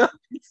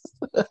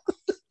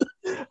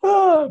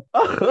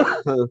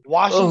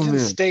 Washington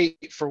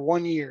State for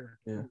 1 year.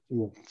 Yeah.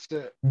 That's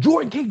it.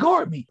 Jordan can't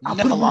guard me. I'll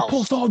put him in the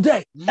post all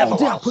day. Never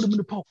I'll put him in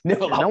the post. No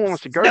one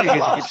wants to guard you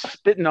because you keep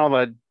spitting all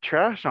the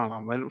trash on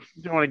them.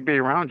 They don't want to be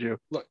around you.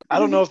 Look, I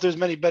don't know if there's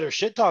many better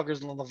shit talkers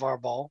than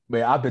LeVar Ball.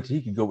 Man, I bet you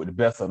he could go with the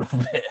best of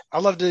them.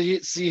 I'd love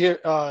to see him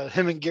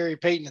and Gary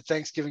Payton at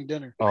Thanksgiving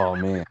dinner. Oh,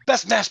 man.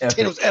 Best mashed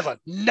potatoes ever.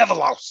 Never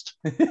lost.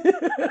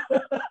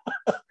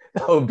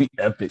 That would be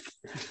epic.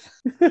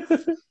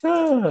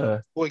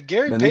 Boy,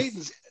 Gary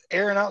Payton's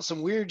airing out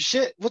some weird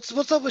shit. What's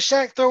up with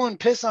Shaq throwing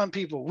piss on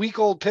people,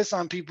 week-old piss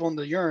on people in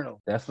the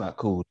urinal? That's not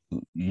cool.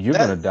 You're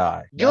going to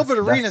die. Gilbert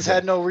Arenas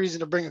had no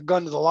reason to bring a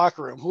gun to the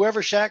locker room.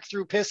 Whoever Shaq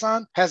threw piss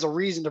on has a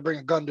reason to bring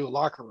a gun to a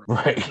locker room.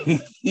 Right.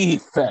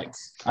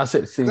 Facts. I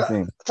said the same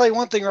thing. I'll tell you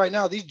one thing right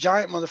now. These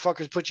giant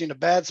motherfuckers put you in a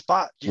bad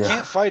spot. You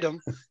can't fight them.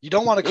 You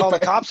don't want to call the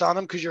cops on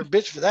them because you're a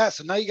bitch for that.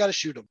 So now you got to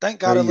shoot them. Thank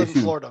God I live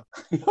in Florida.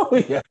 Oh,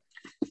 yeah.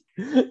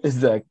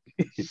 Exactly.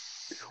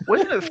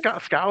 Wasn't it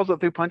Skiles that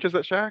threw punches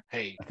at Shaq?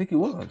 Hey, I think it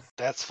was.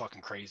 That's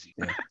fucking crazy.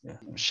 Yeah.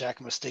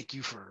 Shaq mistake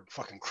you for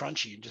fucking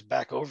crunchy and just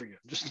back over you.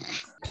 Just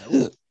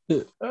exactly.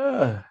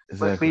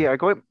 But yeah,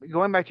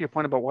 going back to your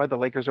point about why the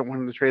Lakers don't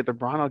want him to trade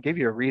LeBron, I'll give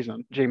you a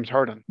reason. James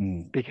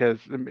Harden. Because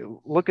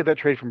look at that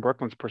trade from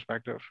Brooklyn's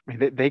perspective. I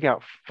mean, they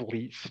got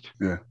fleeced.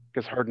 Yeah.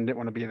 Because Harden didn't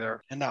want to be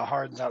there. And now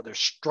Harden's out there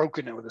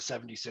stroking it with a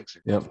 76er.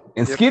 Yep.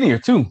 And skinnier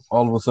too,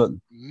 all of a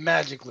sudden.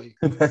 Magically.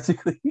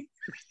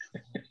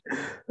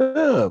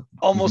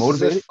 Almost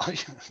motivated.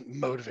 as if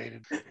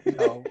motivated.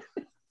 No.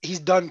 He's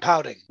done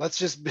pouting. Let's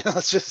just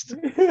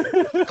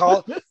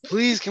call.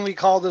 Please, can we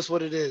call this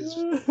what it is?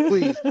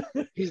 Please.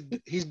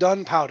 He's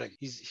done pouting.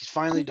 He's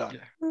finally done.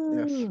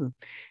 Yeah. Yes.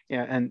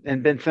 Yeah,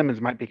 and Ben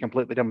Simmons might be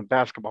completely done with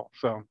basketball.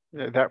 So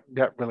that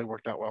really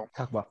worked out well.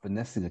 Talk about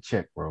finessing a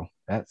check, bro.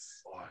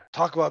 That's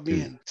talk about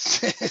being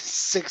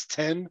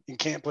 6'10" and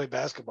can't play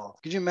basketball.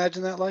 Could you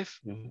imagine that life?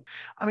 Mm-hmm.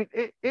 I mean,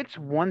 it's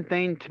one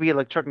thing to be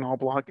like Chuck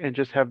Knobloch and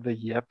just have the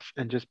yips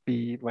and just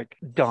be like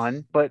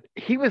done, but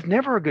he was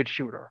never a good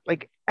shooter,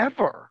 like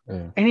ever,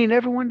 and he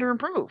never wanted to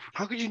improve.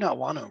 How could you not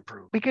want to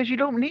improve? Because you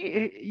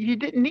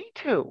didn't need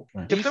to.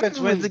 Right. Defense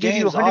wins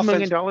games.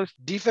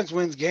 Defense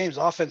wins games.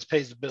 Offense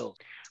pays the bills.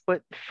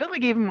 But Philly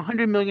gave him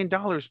 $100 million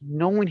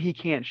knowing he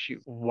can't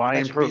shoot. Why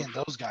improve? Imagine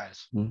being those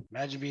guys.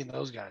 Imagine being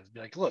those guys. Be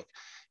like, look,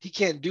 he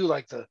can't do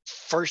like the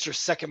first or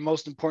second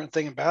most important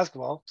thing in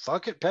basketball.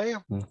 Fuck it, pay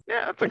him.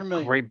 Yeah, that's a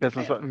great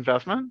business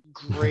investment.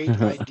 Great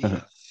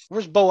idea.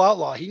 Where's Bo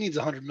Outlaw? He needs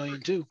 $100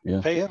 million too.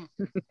 Yeah. Pay him.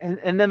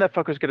 And then that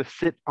fucker's gonna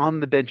sit on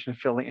the bench in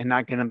Philly and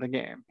not get in the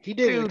game. He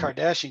did in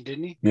Kardashian,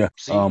 didn't he? Yeah.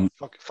 See,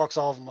 fucks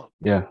all of them up.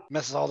 Yeah.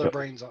 Messes all their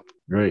brains up.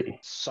 Right.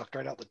 Sucked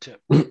right out the tip.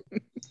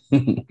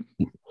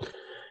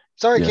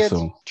 Sorry, kids.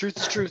 Truth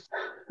is truth.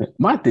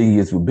 My thing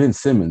is with Ben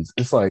Simmons,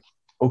 it's like,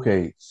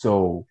 okay,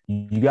 so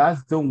you guys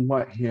don't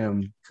want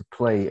him to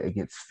play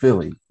against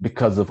Philly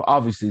because of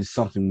obviously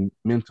something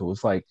mental.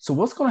 It's like, so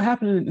what's going to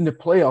happen in the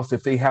playoffs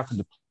if they happen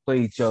to play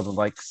each other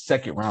like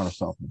second round or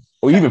something,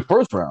 or even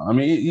first round? I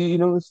mean, you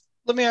know,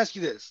 let me ask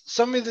you this.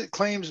 Somebody that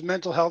claims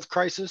mental health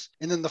crisis,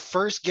 and then the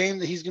first game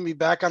that he's going to be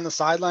back on the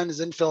sideline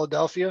is in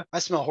Philadelphia. I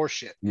smell horse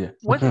shit. Yeah.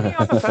 Wasn't he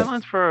on the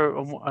sidelines for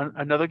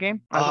another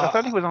game? I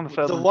thought he was on the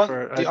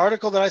sidelines the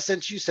article that I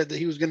sent you said that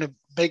he was going to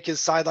make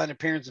his sideline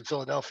appearance in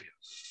Philadelphia.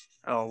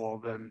 Oh, well,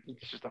 then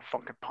he's just a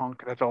fucking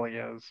punk. That's all he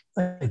is.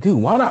 Hey, dude,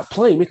 why not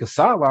play, make a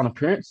sideline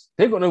appearance?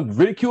 They're going to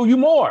ridicule you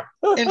more.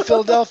 In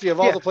Philadelphia, of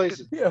all the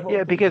places.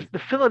 Yeah, because the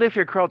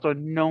Philadelphia crowds are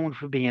known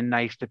for being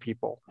nice to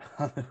people.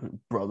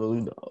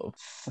 Brotherly love.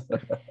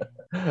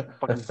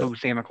 Fucking boo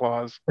Santa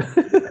Claus.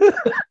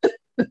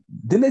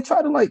 didn't they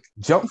try to like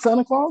jump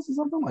Santa Claus or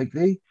something? Like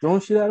they throwing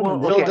shit at him.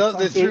 Well,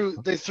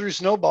 They threw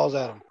snowballs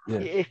at him. Yeah.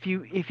 If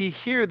you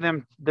hear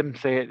them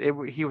say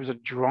he was a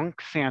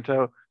drunk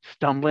Santa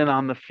stumbling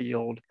on the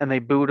field, and they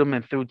booed him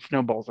and threw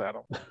snowballs at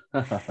him.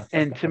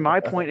 And to my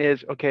point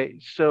is, okay,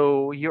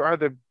 so you're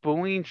either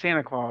booing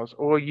Santa Claus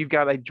or you've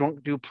got a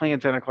drunk dude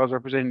playing Santa Claus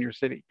representing your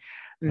city.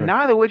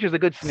 Neither of which is a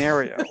good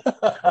scenario.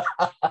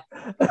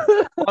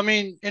 I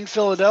mean, in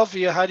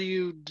Philadelphia, how do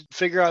you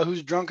figure out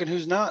who's drunk and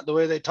who's not? The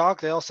way they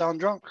talk, they all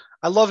sound drunk.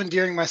 I love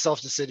endearing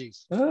myself to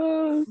cities.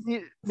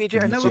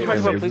 BJ, I know we're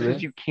talking about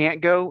places you can't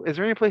go. Is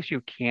there any place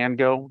you can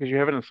go because you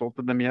haven't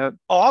insulted them yet?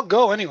 Oh, I'll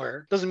go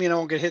anywhere. Doesn't mean I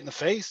won't get hit in the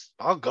face.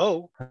 I'll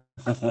go.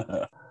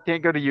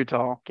 Can't go to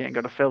Utah. Can't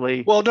go to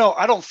Philly. Well, no,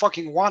 I don't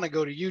fucking want to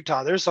go to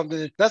Utah. There's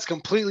something that's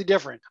completely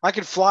different. I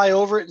could fly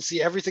over it and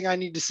see everything I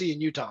need to see in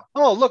Utah.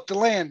 Oh, look, the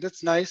land.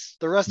 That's nice.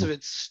 The rest of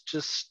it's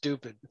just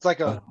stupid. It's like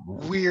a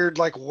weird,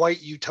 like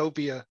white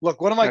utopia.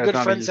 Look, one of my good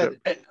friends said,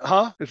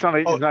 huh? It's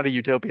not a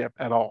utopia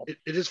at all.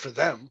 It is for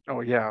them.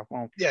 Oh, yeah.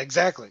 Well, yeah,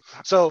 exactly.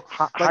 So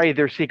hide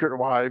their secret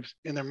wives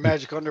in their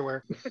magic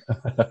underwear.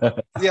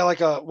 Yeah,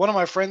 like one of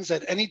my friends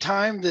said,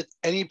 anytime that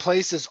any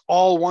place is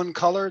all one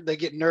color, they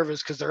get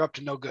nervous because they're up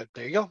to no good.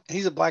 There you go.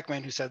 He's a black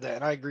man who said that,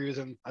 and I agree with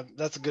him.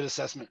 That's a good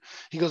assessment.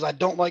 He goes, I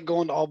don't like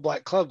going to all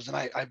black clubs. And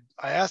I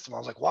asked him, I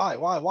was like,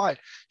 why?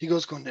 He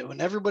goes,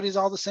 when everybody's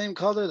all the same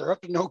color, they're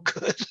up to no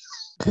good.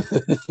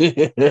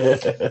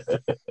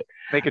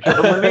 Make a trip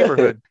in the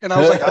neighborhood. And I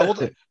was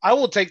like, I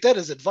will take that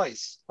as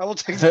advice. I will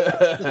take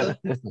that.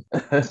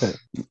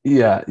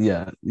 Yeah.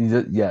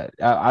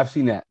 I've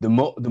seen that. The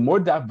more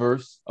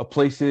diverse a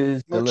place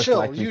is, the less chill,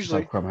 likely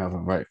usually. crime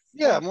happen. Right.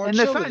 Yeah, more and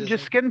chill. that's not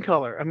just skin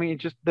color. I mean,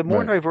 just the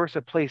more diverse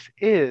a place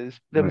is,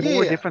 the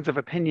more difference of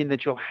opinion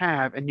that you'll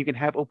have, and you can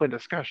have open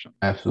discussion.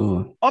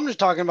 Absolutely. I'm just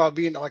talking about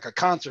being at like a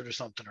concert or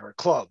something or a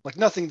club, like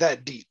nothing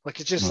that deep. Like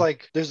it's just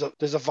like there's a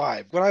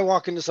vibe. When I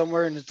walk into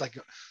somewhere and it's like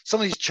some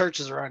of these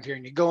churches around here,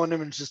 and you go in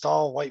them and it's just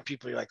all white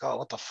people. You're like, oh,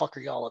 what the fuck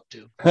are y'all up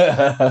to?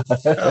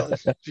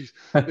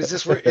 Is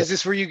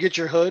this where you get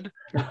your hood?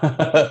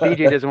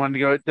 BJ doesn't want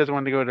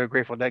to go to a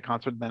Grateful Dead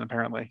concert then,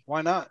 apparently.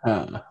 Why not?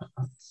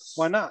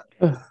 Why not?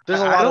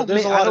 There's a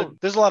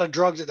lot of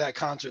drugs at that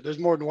concert. There's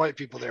more than white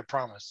people there,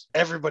 promise.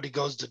 Everybody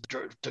goes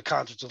to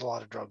concerts with a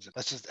lot of drugs.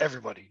 That's just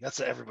everybody. That's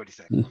an everybody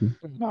thing.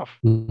 Enough.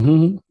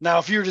 Now,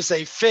 if you were to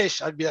say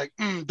fish, I'd be like,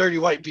 dirty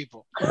white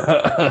people. We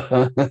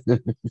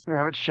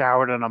haven't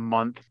showered in a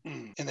month.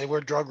 And they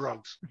wear drug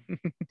rugs.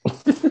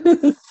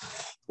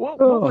 What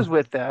was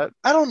with that?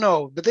 I don't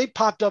know, but they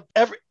popped up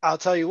I'll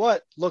tell you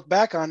what, look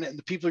back on it, and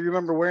the people you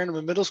remember wearing them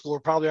in middle school were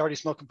probably already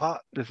smoking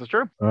pot. This is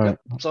true. Right.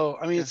 So,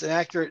 I mean, it's an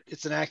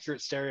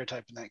accurate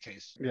stereotype in that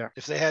case. Yeah.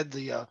 If they had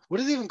the, what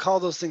do they even call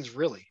those things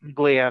really?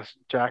 Ugly ass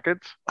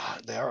jackets.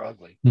 They are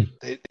ugly.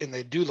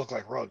 They do look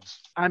like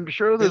rugs. I'm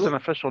sure there's an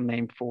official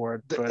name for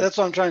it. But... That's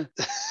what I'm trying.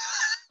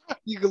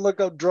 You can look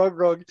up drug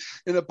rug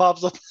and it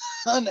pops up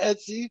on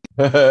Etsy.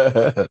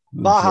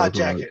 Baja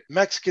jacket,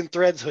 Mexican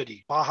threads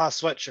hoodie, Baja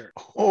sweatshirt,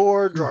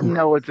 or drug rug.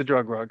 No, it's a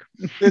drug rug.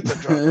 It's a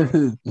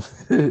drug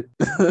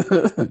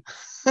rug.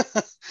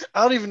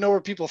 I don't even know where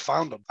people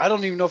found them. I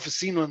don't even know if I've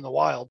seen one in the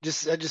wild.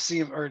 I just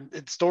see them or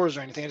in stores or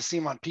anything. I just see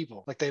them on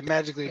people. Like they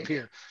magically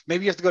appear.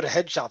 Maybe you have to go to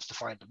head shops to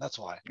find them. That's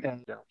why. Yeah.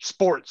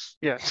 Sports.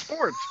 Yeah,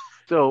 sports.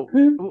 So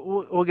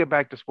we'll get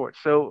back to sports.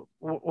 So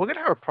we're going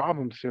to have a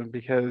problem soon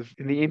because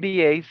the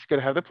NBA is going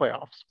to have the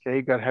playoffs. Okay,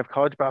 you got to have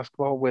college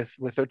basketball with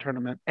their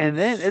tournament, and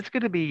then it's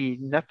going to be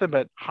nothing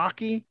but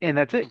hockey, and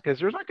that's it because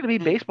there's not going to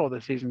be baseball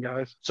this season,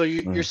 guys. So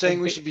you're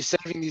saying we should be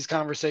saving these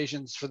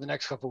conversations for the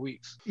next couple of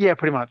weeks? Yeah,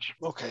 pretty much.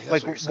 Okay.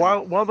 Like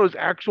while there's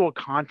actual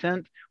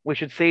content, we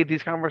should save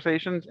these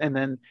conversations, and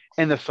then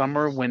in the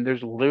summer when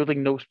there's literally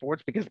no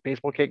sports because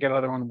baseball can't get out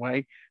of their own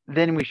way,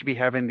 then we should be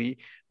having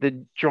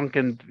the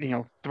drunken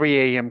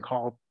 3 a.m.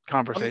 call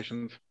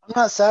conversations. I'm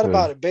not sad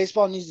about it.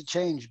 Baseball needs to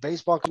change.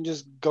 Baseball can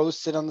just go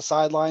sit on the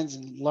sidelines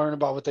and learn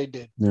about what they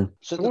did. Yeah.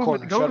 Sit in the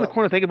corner. Go in the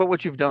corner. Think about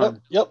what you've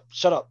done. Yep.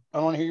 Shut up. I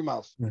don't want to hear your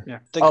mouth. Yeah.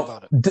 Think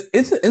about it.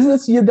 Isn't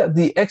this year that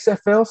the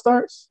XFL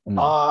starts?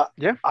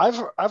 Yeah.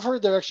 I've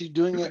heard they're actually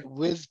doing it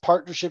with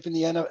partnership in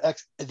the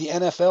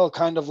NFL,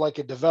 kind of like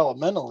a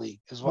developmental league,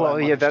 is what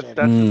I'm that's the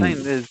thing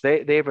is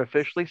they have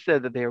officially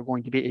said that they are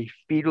going to be a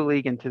feeder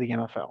league into the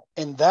NFL.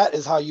 And that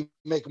is how you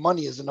make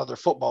money as another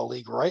football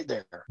league right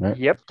there. Right.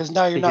 Yep. Because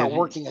now you're not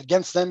working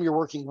against them, you're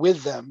working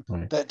with them.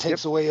 Right. That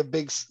takes away a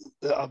big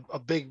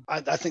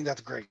I think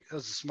that's great. That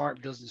was a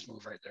smart business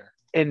move right there.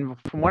 And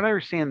from what I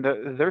understand,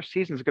 their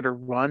season is going to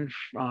run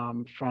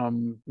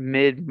from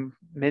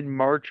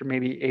mid-March or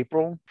maybe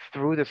April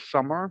through the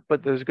summer,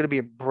 but there's going to be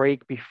a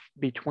break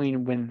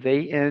between when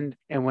they end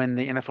and when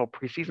the NFL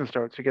preseason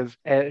starts because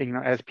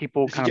as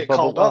people kind of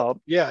bubble up.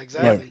 Yeah,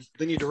 exactly.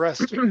 They need to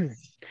rest.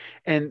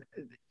 And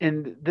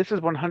this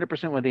is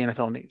 100% what the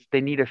NFL needs.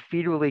 They need a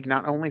feeder league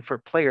not only for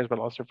players but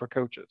also for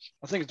coaches.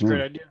 I think it's a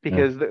great idea.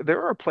 Because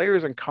there are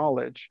players in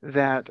college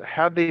that,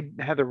 had they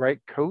had the right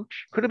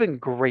coach, could have been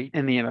great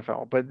in the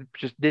NFL, but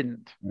just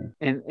didn't.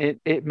 And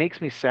it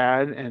makes me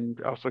sad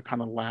and also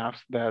kind of laughs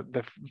that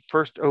the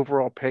first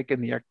overall pick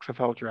in the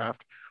XFL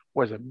draft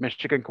was a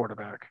Michigan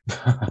quarterback.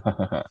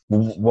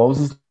 What was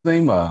his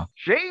name?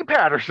 Shea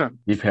Patterson.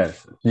 Shea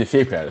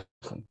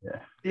Patterson. Yeah.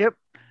 Yep.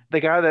 The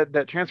guy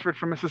that transferred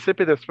from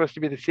Mississippi that's supposed to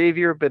be the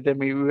savior, but then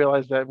we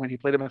realized that when he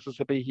played at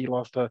Mississippi, he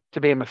lost to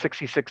Bama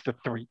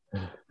 66-3.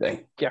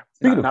 Dang. Yeah.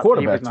 Speaking of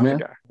quarterbacks,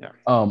 man. Yeah.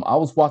 I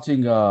was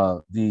watching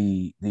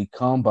the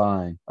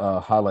combine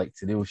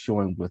highlights, and they were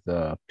showing with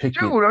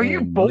Pickett. Dude, are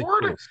you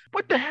bored?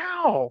 What the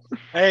hell?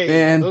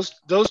 Hey, those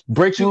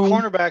two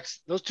cornerbacks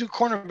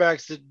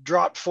that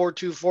dropped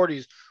 4.2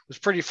 40s was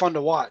pretty fun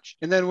to watch.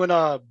 And then when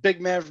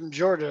big man from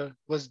Georgia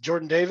was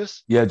Jordan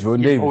Davis. Yeah,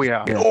 Jordan Davis. Oh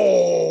yeah.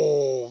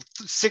 Oh,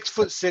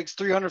 6'6",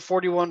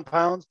 341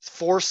 pounds,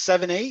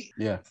 4.78.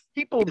 Yeah.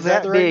 People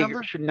that big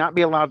should not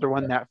be allowed to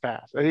run that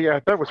fast. I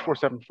thought it was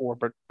 4.74,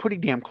 but pretty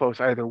damn close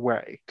either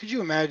way. Could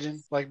you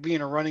imagine like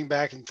being a running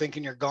back and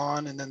thinking you're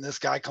gone, and then this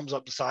guy comes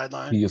up the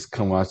sideline? He just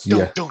come out.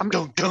 Don't.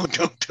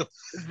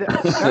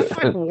 That's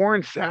like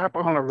Warren Sapp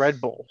on a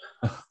Red Bull.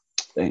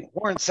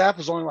 Warren Sapp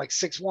is only like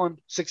 6'1",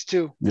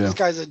 6'2". Yeah. This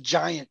guy's a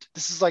giant.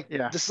 This is like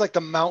the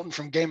mountain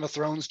from Game of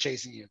Thrones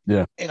chasing you.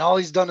 Yeah. And all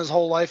he's done his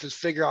whole life is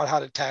figure out how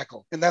to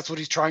tackle. And that's what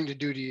he's trying to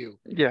do to you.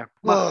 Yeah.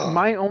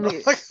 My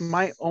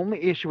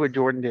only issue with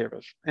Jordan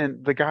Davis,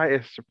 and the guy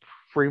is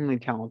supremely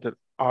talented,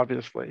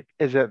 obviously,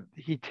 is that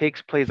he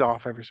takes plays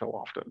off every so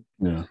often.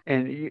 Yeah.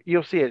 And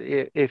you'll see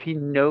it. If he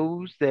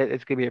knows that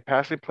it's going to be a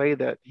passing play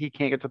that he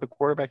can't get to the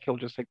quarterback, he'll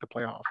just take the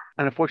play off.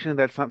 And unfortunately,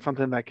 that's not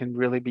something that can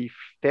really be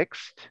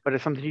fixed, but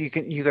it's something you're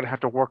going to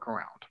have to work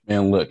around.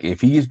 And look,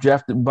 if he gets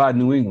drafted by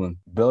New England,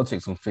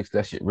 Belichick's going to fix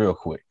that shit real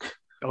quick.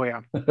 Oh,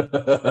 yeah.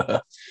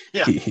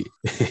 Yeah.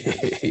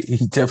 He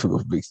definitely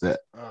will fix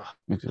that.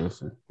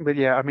 Interesting. But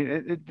yeah, I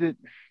mean,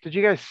 did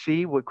you guys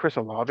see what Chris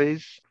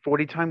Olave's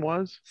 40 time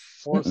was?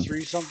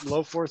 4.3 something,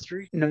 low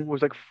 4.3? No, it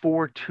was like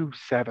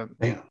 4.27.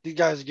 Damn. These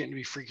guys are getting to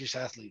be freakish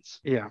athletes.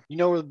 Yeah. You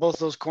know where both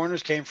those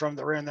corners came from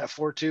that ran that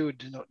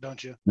 4.2,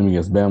 don't you? Let me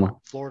guess, Bama.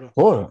 Florida.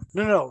 Florida.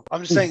 No.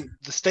 I'm just saying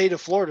the state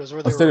of Florida is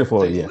where they were. State of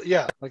Florida, yeah.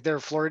 Yeah, like they're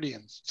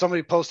Floridians.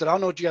 Somebody posted, I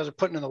don't know what you guys are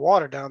putting in the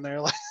water down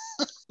there. Like,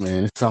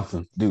 man, it's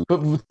something, dude.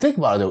 But think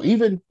about it though.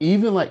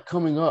 Even like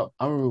coming up,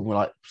 I remember when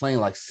like playing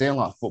like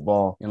Sandlot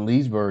football in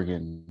Leesburg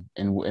and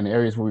in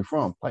areas where we're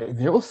from. Like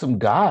there were some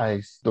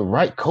guys, the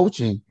right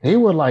coaching, they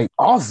were like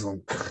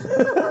awesome.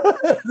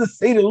 To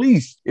say the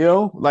least, you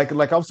know, like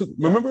I was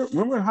remember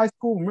in high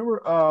school,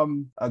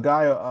 a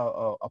guy,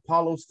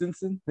 Apollo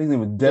Stinson, I think his name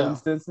was Devin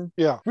Stinson.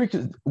 Yeah.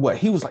 What,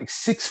 he was like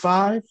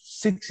 6'5",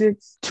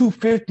 6'6",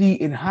 250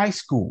 in high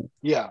school.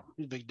 Yeah,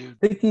 he's a big dude.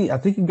 I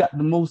think he got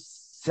the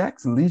most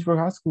sacks in Leesburg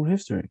High School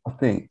history, I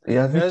think.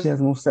 Yeah, I think he has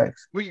the most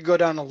sacks. We could go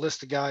down a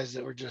list of guys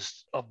that were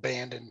just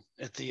abandoned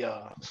at the,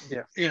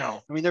 you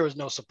know, I mean, there was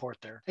no support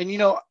there. And, you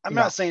know, I'm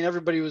not saying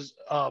everybody was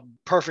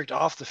perfect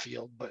off the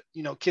field, but,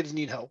 you know, kids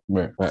need help.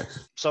 Right,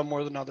 thanks. Some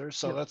more than others.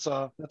 So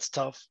that's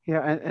tough.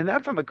 Yeah, and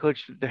that's on the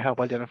coach to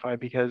help identify,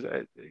 because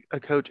a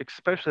coach,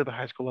 especially at the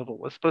high school level,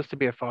 was supposed to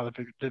be a father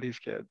figure to these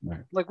kids.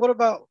 Right. Like, what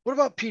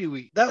about Petey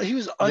Wheat? That he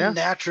was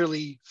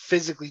unnaturally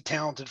physically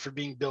talented for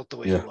being built the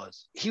way he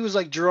was. He was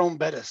like Jerome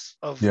Bettis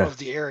of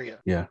the area.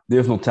 Yeah,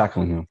 there's no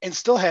tackling him. And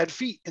still had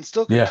feet and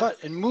still could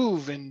cut and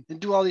move and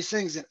do all these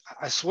things. And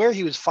I swear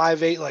he was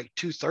 5'8", like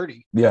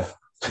 230. Yeah.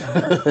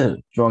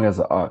 Strong as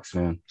an ox,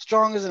 man.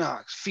 Strong as an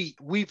ox. Feet.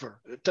 Weeper.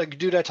 The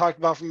dude I talked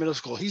about from middle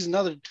school. He's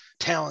another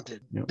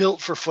talented,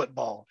 built for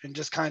football, and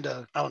just kind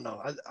of, I don't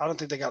know. I don't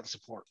think they got the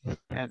support.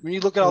 And when you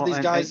look at all these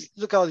guys,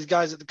 look at all these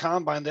guys at the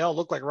combine, they all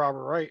look like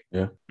Robert Wright.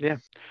 Yeah. Yeah.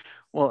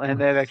 Well,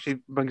 and that actually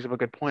brings up a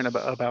good point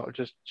about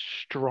just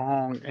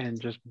strong and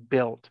just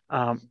built.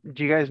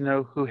 Do you guys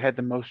know who had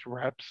the most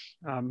reps,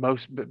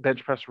 most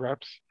bench press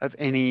reps of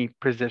any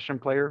position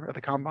player at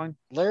the combine?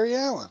 Larry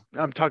Allen.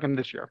 I'm talking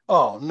this year.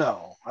 Oh,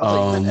 no. I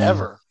don't think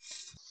ever.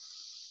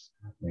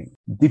 I think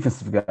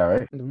defensive guy,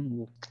 right?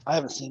 I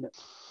haven't seen it.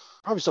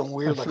 Probably something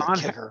weird like a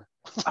kicker.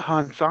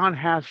 Hassan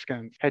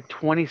Haskins had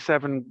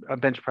 27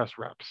 bench press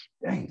reps.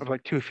 Dang. Of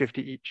like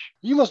 250 each.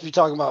 You must be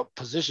talking about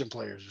position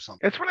players or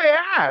something. That's what I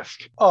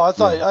asked. Oh, I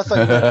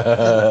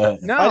thought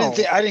no.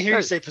 I didn't hear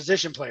you say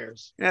position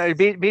players. Yeah,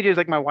 BJ is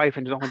like my wife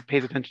and just only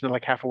pays attention to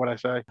like half of what I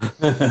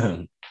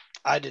say.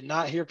 I did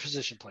not hear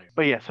position player.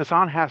 But yes,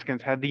 Hassan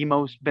Haskins had the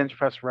most bench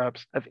press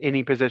reps of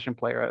any position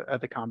player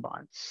at the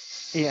combine.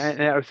 Yeah,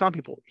 and I was telling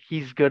people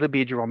he's going to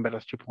be Jerome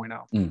Bettis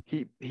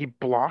 2.0. He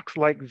blocks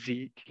like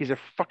Zeke. He's a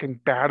fucking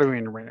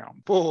battering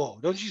ram. Whoa,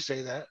 don't you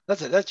say that?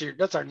 That's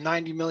our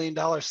 $90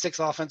 million sixth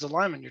offensive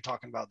lineman you're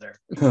talking about there.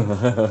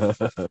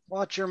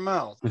 Watch your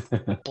mouth.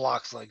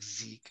 Blocks like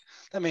Zeke.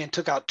 That man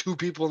took out 2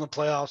 people in the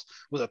playoffs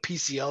with a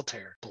PCL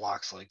tear.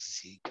 Blocks like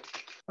Zeke.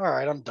 All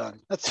right, I'm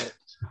done. That's it.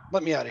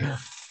 Let me out of here.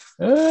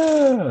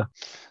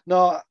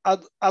 No,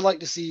 I'd like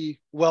to see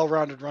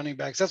well-rounded running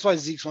backs. That's why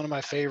Zeke's one of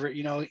my favorite.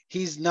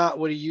 He's not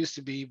what he used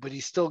to be, but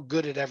he's still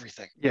good at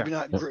everything. Yeah.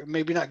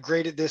 Maybe not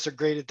great at this or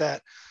great at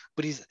that,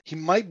 but he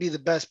might be the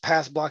best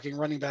pass blocking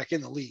running back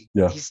in the league.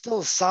 Yeah. He's still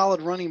a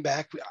solid running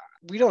back.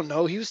 We don't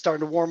know. He was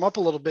starting to warm up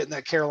a little bit in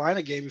that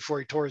Carolina game before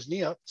he tore his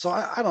knee up. So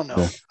I don't know.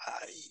 Yeah.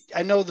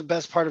 I know the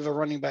best part of a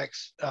running back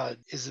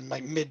is in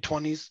my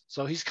mid-20s.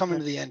 So he's coming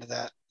to the end of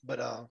that. But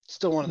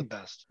still one of the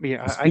best.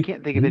 Yeah, I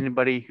can't think of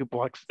anybody who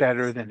blocks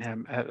better than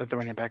him at the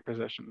running back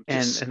position.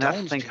 And that's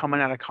the thing,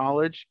 coming out of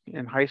college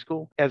and high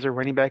school, as a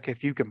running back,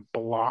 if you can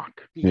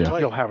block,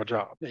 you'll have a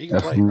job. Yeah, you can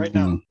play right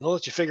now. They'll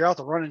let you figure out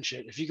the running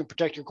shit. If you can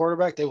protect your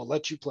quarterback, they will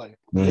let you play.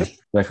 Yep.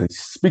 Exactly.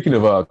 Speaking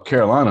of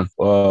Carolina,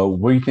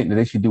 what do you think that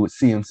they should do with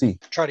CMC?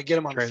 Try to get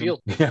him on the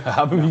field. Yeah,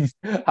 I'll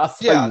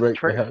tell you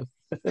right now.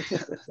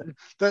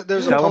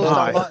 There's a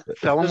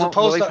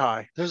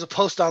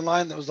post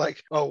online that was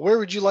like, "Oh, where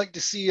would you like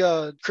to see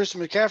Christian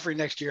McCaffrey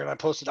next year?" And I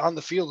posted, "On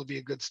the field would be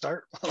a good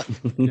start."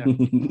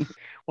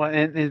 Well,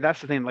 and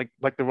that's the thing, like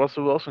the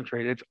Russell Wilson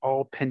trade, it's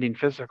all pending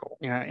physical.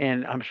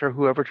 And I'm sure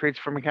whoever trades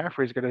for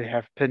McCaffrey is going to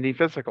have pending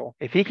physical.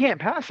 If he can't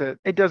pass it,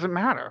 it doesn't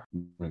matter.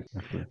 I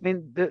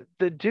mean,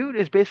 the dude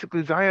is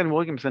basically Zion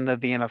Williamson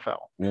of the NFL.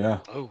 Yeah.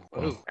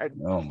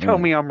 Tell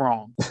me I'm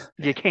wrong.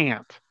 You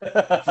can't.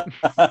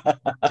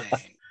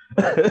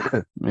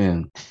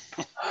 Man.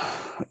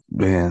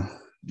 Yeah.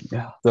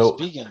 So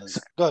speaking of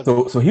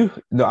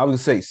I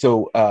was gonna say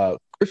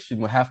Christian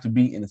would have to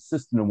be in a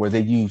system where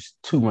they use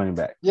two running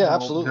backs. Yeah,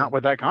 absolutely. Not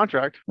with that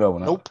contract. No,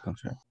 nope.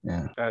 Contract.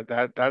 Yeah.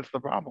 That's the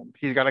problem.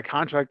 He's got a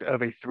contract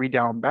of a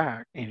 3-down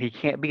back, and he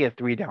can't be a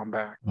 3-down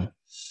back.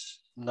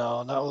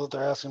 No, not what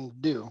they're asking him to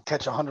do.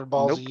 Catch 100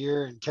 balls a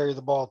year and carry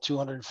the ball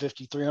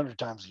 250, 300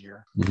 times a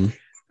year. Mm-hmm.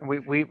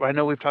 I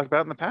know we've talked about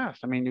it in the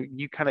past. I mean,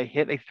 you kind of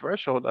hit a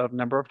threshold of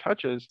number of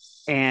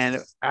touches,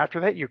 and after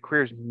that, your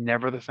career is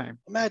never the same.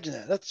 Imagine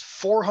that. That's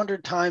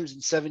 400 times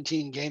in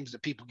 17 games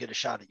that people get a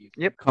shot at you.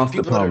 Yep.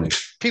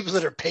 People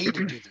that are paid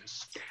to do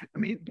this. I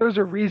mean, there's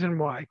a reason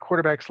why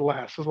quarterbacks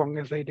last as long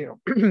as they do.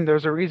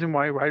 There's a reason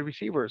why wide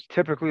receivers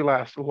typically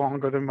last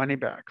longer than running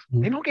backs.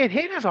 They don't get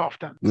hit as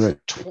often. Right.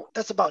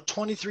 That's about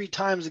 23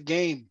 times a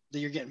game that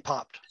you're getting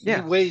popped.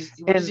 Yeah. What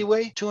does he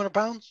weigh? 200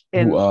 pounds?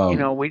 And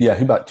he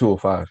about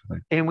 205.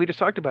 And we just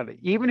talked about it.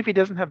 Even if he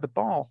doesn't have the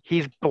ball,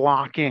 he's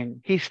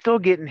blocking. He's still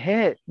getting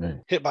hit. Right.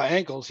 Hit by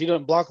ankles. He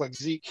doesn't block like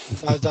Zeke.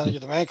 He dives down to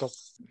get them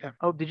ankles. Yeah.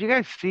 Oh, did you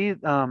guys see?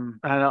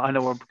 I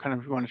know we're kind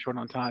of running short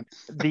on time.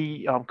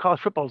 The college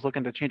football is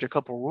looking to change a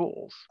couple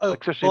rules,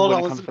 especially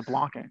when it comes to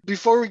blocking.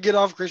 Before we get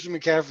off Christian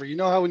McCaffrey, you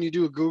know how when you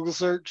do a Google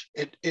search,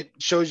 it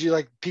shows you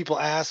like people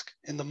ask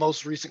in the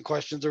most recent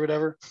questions or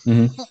whatever.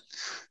 Mm-hmm.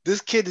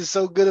 This kid is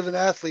so good of an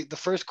athlete. The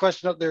first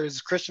question up there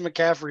is Christian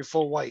McCaffrey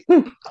full white.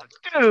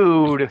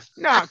 Dude,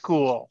 not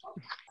cool.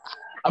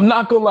 I'm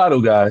not gonna lie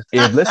though, guys.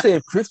 Let's say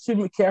if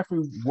Christian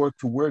McCaffrey were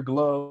to wear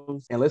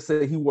gloves, and let's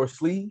say he wore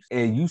sleeves,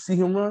 and you see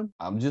him run,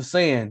 I'm just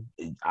saying,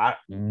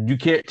 you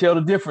can't tell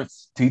the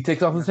difference till he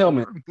takes off his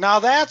helmet. Now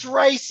that's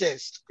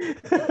racist.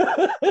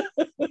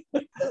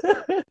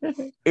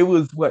 It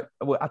was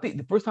I think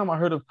the first time I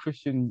heard of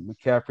Christian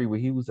McCaffrey when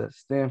he was at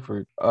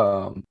Stanford,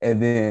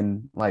 and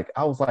then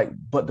I was like,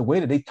 but the way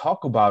that they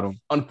talk about him,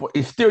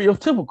 it's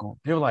stereotypical.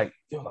 They're like,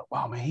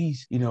 wow, man,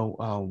 he's he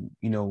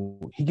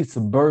gets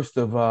a burst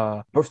of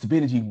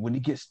energy when he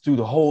gets through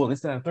the hole and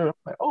this and that and third. I'm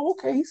like, oh,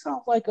 okay, he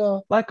sounds like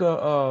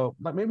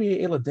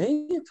maybe a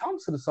LaDainian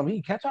Thompson or something.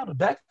 He can catch out the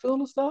backfield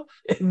and stuff.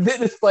 And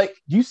then it's like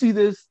you see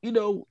this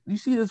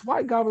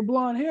white guy with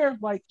blonde hair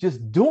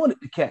just doing it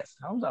to cats.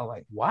 I was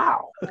like,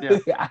 wow. Yeah.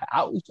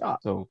 I was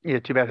shocked. So yeah,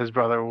 too bad his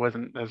brother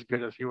wasn't as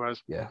good as he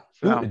was. Yeah,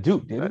 he went to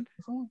Duke, didn't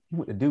he? He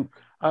went to Duke.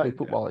 Played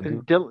football at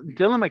Duke.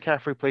 Dylan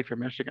McCaffrey played for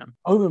Michigan.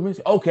 Oh,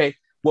 Michigan. Okay.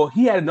 Well,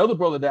 he had another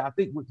brother that I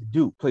think went to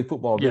Duke, played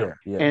football there.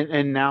 Yeah.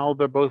 And now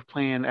they're both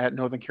playing at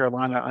Northern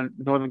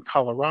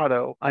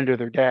Colorado under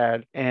their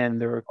dad,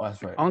 and their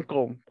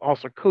uncle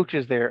also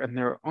coaches there, and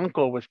their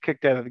uncle was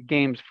kicked out of the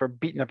games for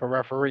beating up a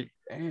referee.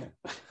 Damn.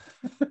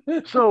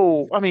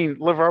 So, I mean,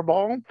 LeVar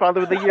Ball,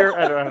 Father of the Year?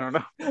 I don't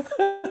know.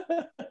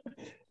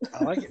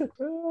 I like it.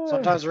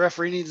 Sometimes the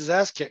referee needs his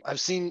ass kicked.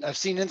 I've seen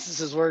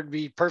instances where it'd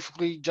be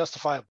perfectly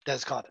justifiable. Des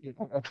caught it,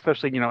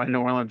 especially in New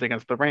Orleans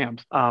against the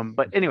Rams.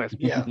 But anyways,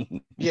 yeah.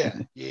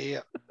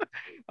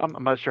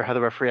 I'm not sure how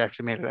the referee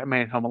actually made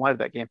it home alive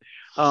that game.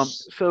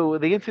 So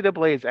the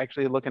NCAA is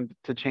actually looking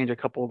to change a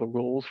couple of the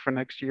rules for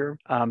next year.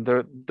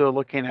 They're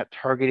looking at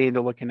targeting.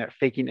 They're looking at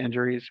faking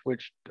injuries,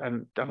 which I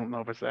don't know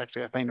if it's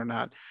actually a thing or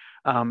not.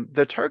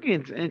 The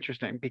targeting is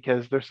interesting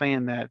because they're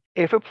saying that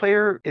if a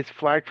player is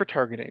flagged for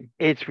targeting,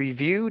 it's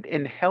reviewed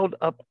and held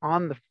up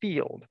on the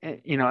field.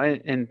 And,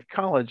 in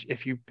college,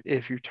 if you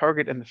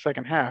target in the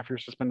second half, you're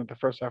suspended the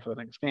first half of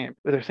the next game.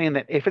 But they're saying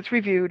that if it's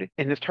reviewed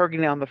and it's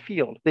targeting on the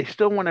field, they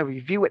still want to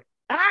review it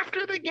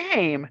after the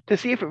game to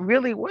see if it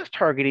really was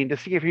targeting, to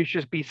see if he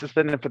should just be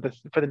suspended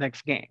for the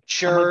next game.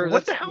 Sure, like,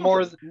 what the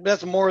hell?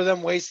 That's more of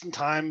them wasting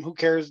time. Who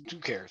cares?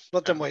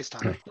 Let them waste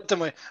time.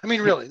 I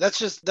mean, really,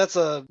 that's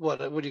a what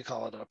do you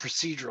call it? A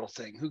procedural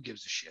thing. Who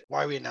gives a shit?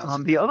 Why are we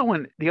announcing? The other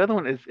one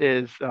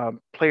is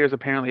players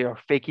apparently are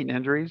faking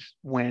injuries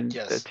when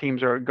the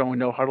teams are going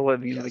no huddle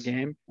at the end of the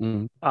game.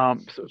 So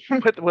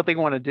what they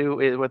want to do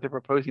is, what they're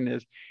proposing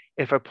is,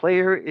 if a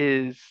player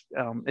is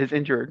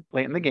injured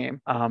late in the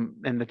game,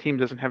 and the team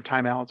doesn't have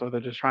timeouts, or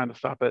they're just trying to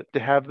stop it,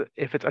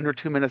 if it's under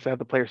 2 minutes, to have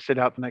the player sit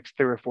out the next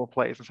 3 or 4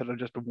 plays instead of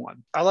just the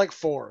one. I like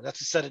 4.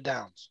 That's a set of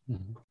downs.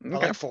 Okay.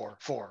 I like 4,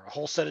 a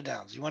whole set of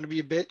downs. You want to be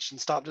a bitch and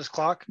stop this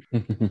clock?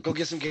 Go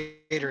get some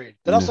Gatorade.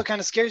 That also kind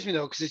of scares me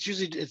though, because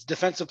it's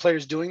defensive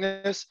players doing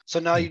this. So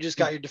now you just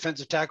got your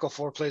defensive tackle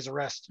 4 plays of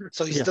rest,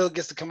 so he still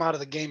gets to come out of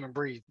the game and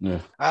breathe.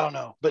 I don't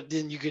know, but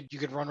then you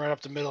could run right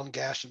up the middle and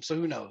gash him. So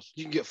who knows?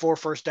 You can get 4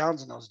 first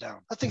downs in those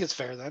downs. I think it's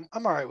fair then.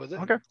 I'm all right with it.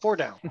 Okay. 4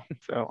 down.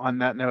 So on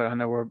that note, I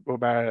know we're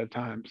about out of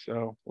time.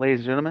 So ladies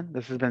and gentlemen,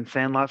 this has been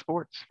Sandlot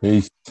Sports.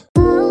 Peace.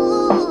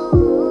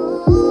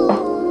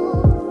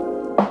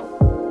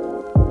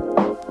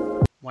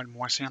 Want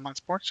more Sandlot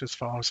Sports? Just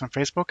follow us on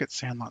Facebook at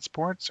Sandlot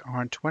Sports or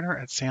on Twitter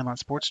at Sandlot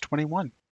Sports 21.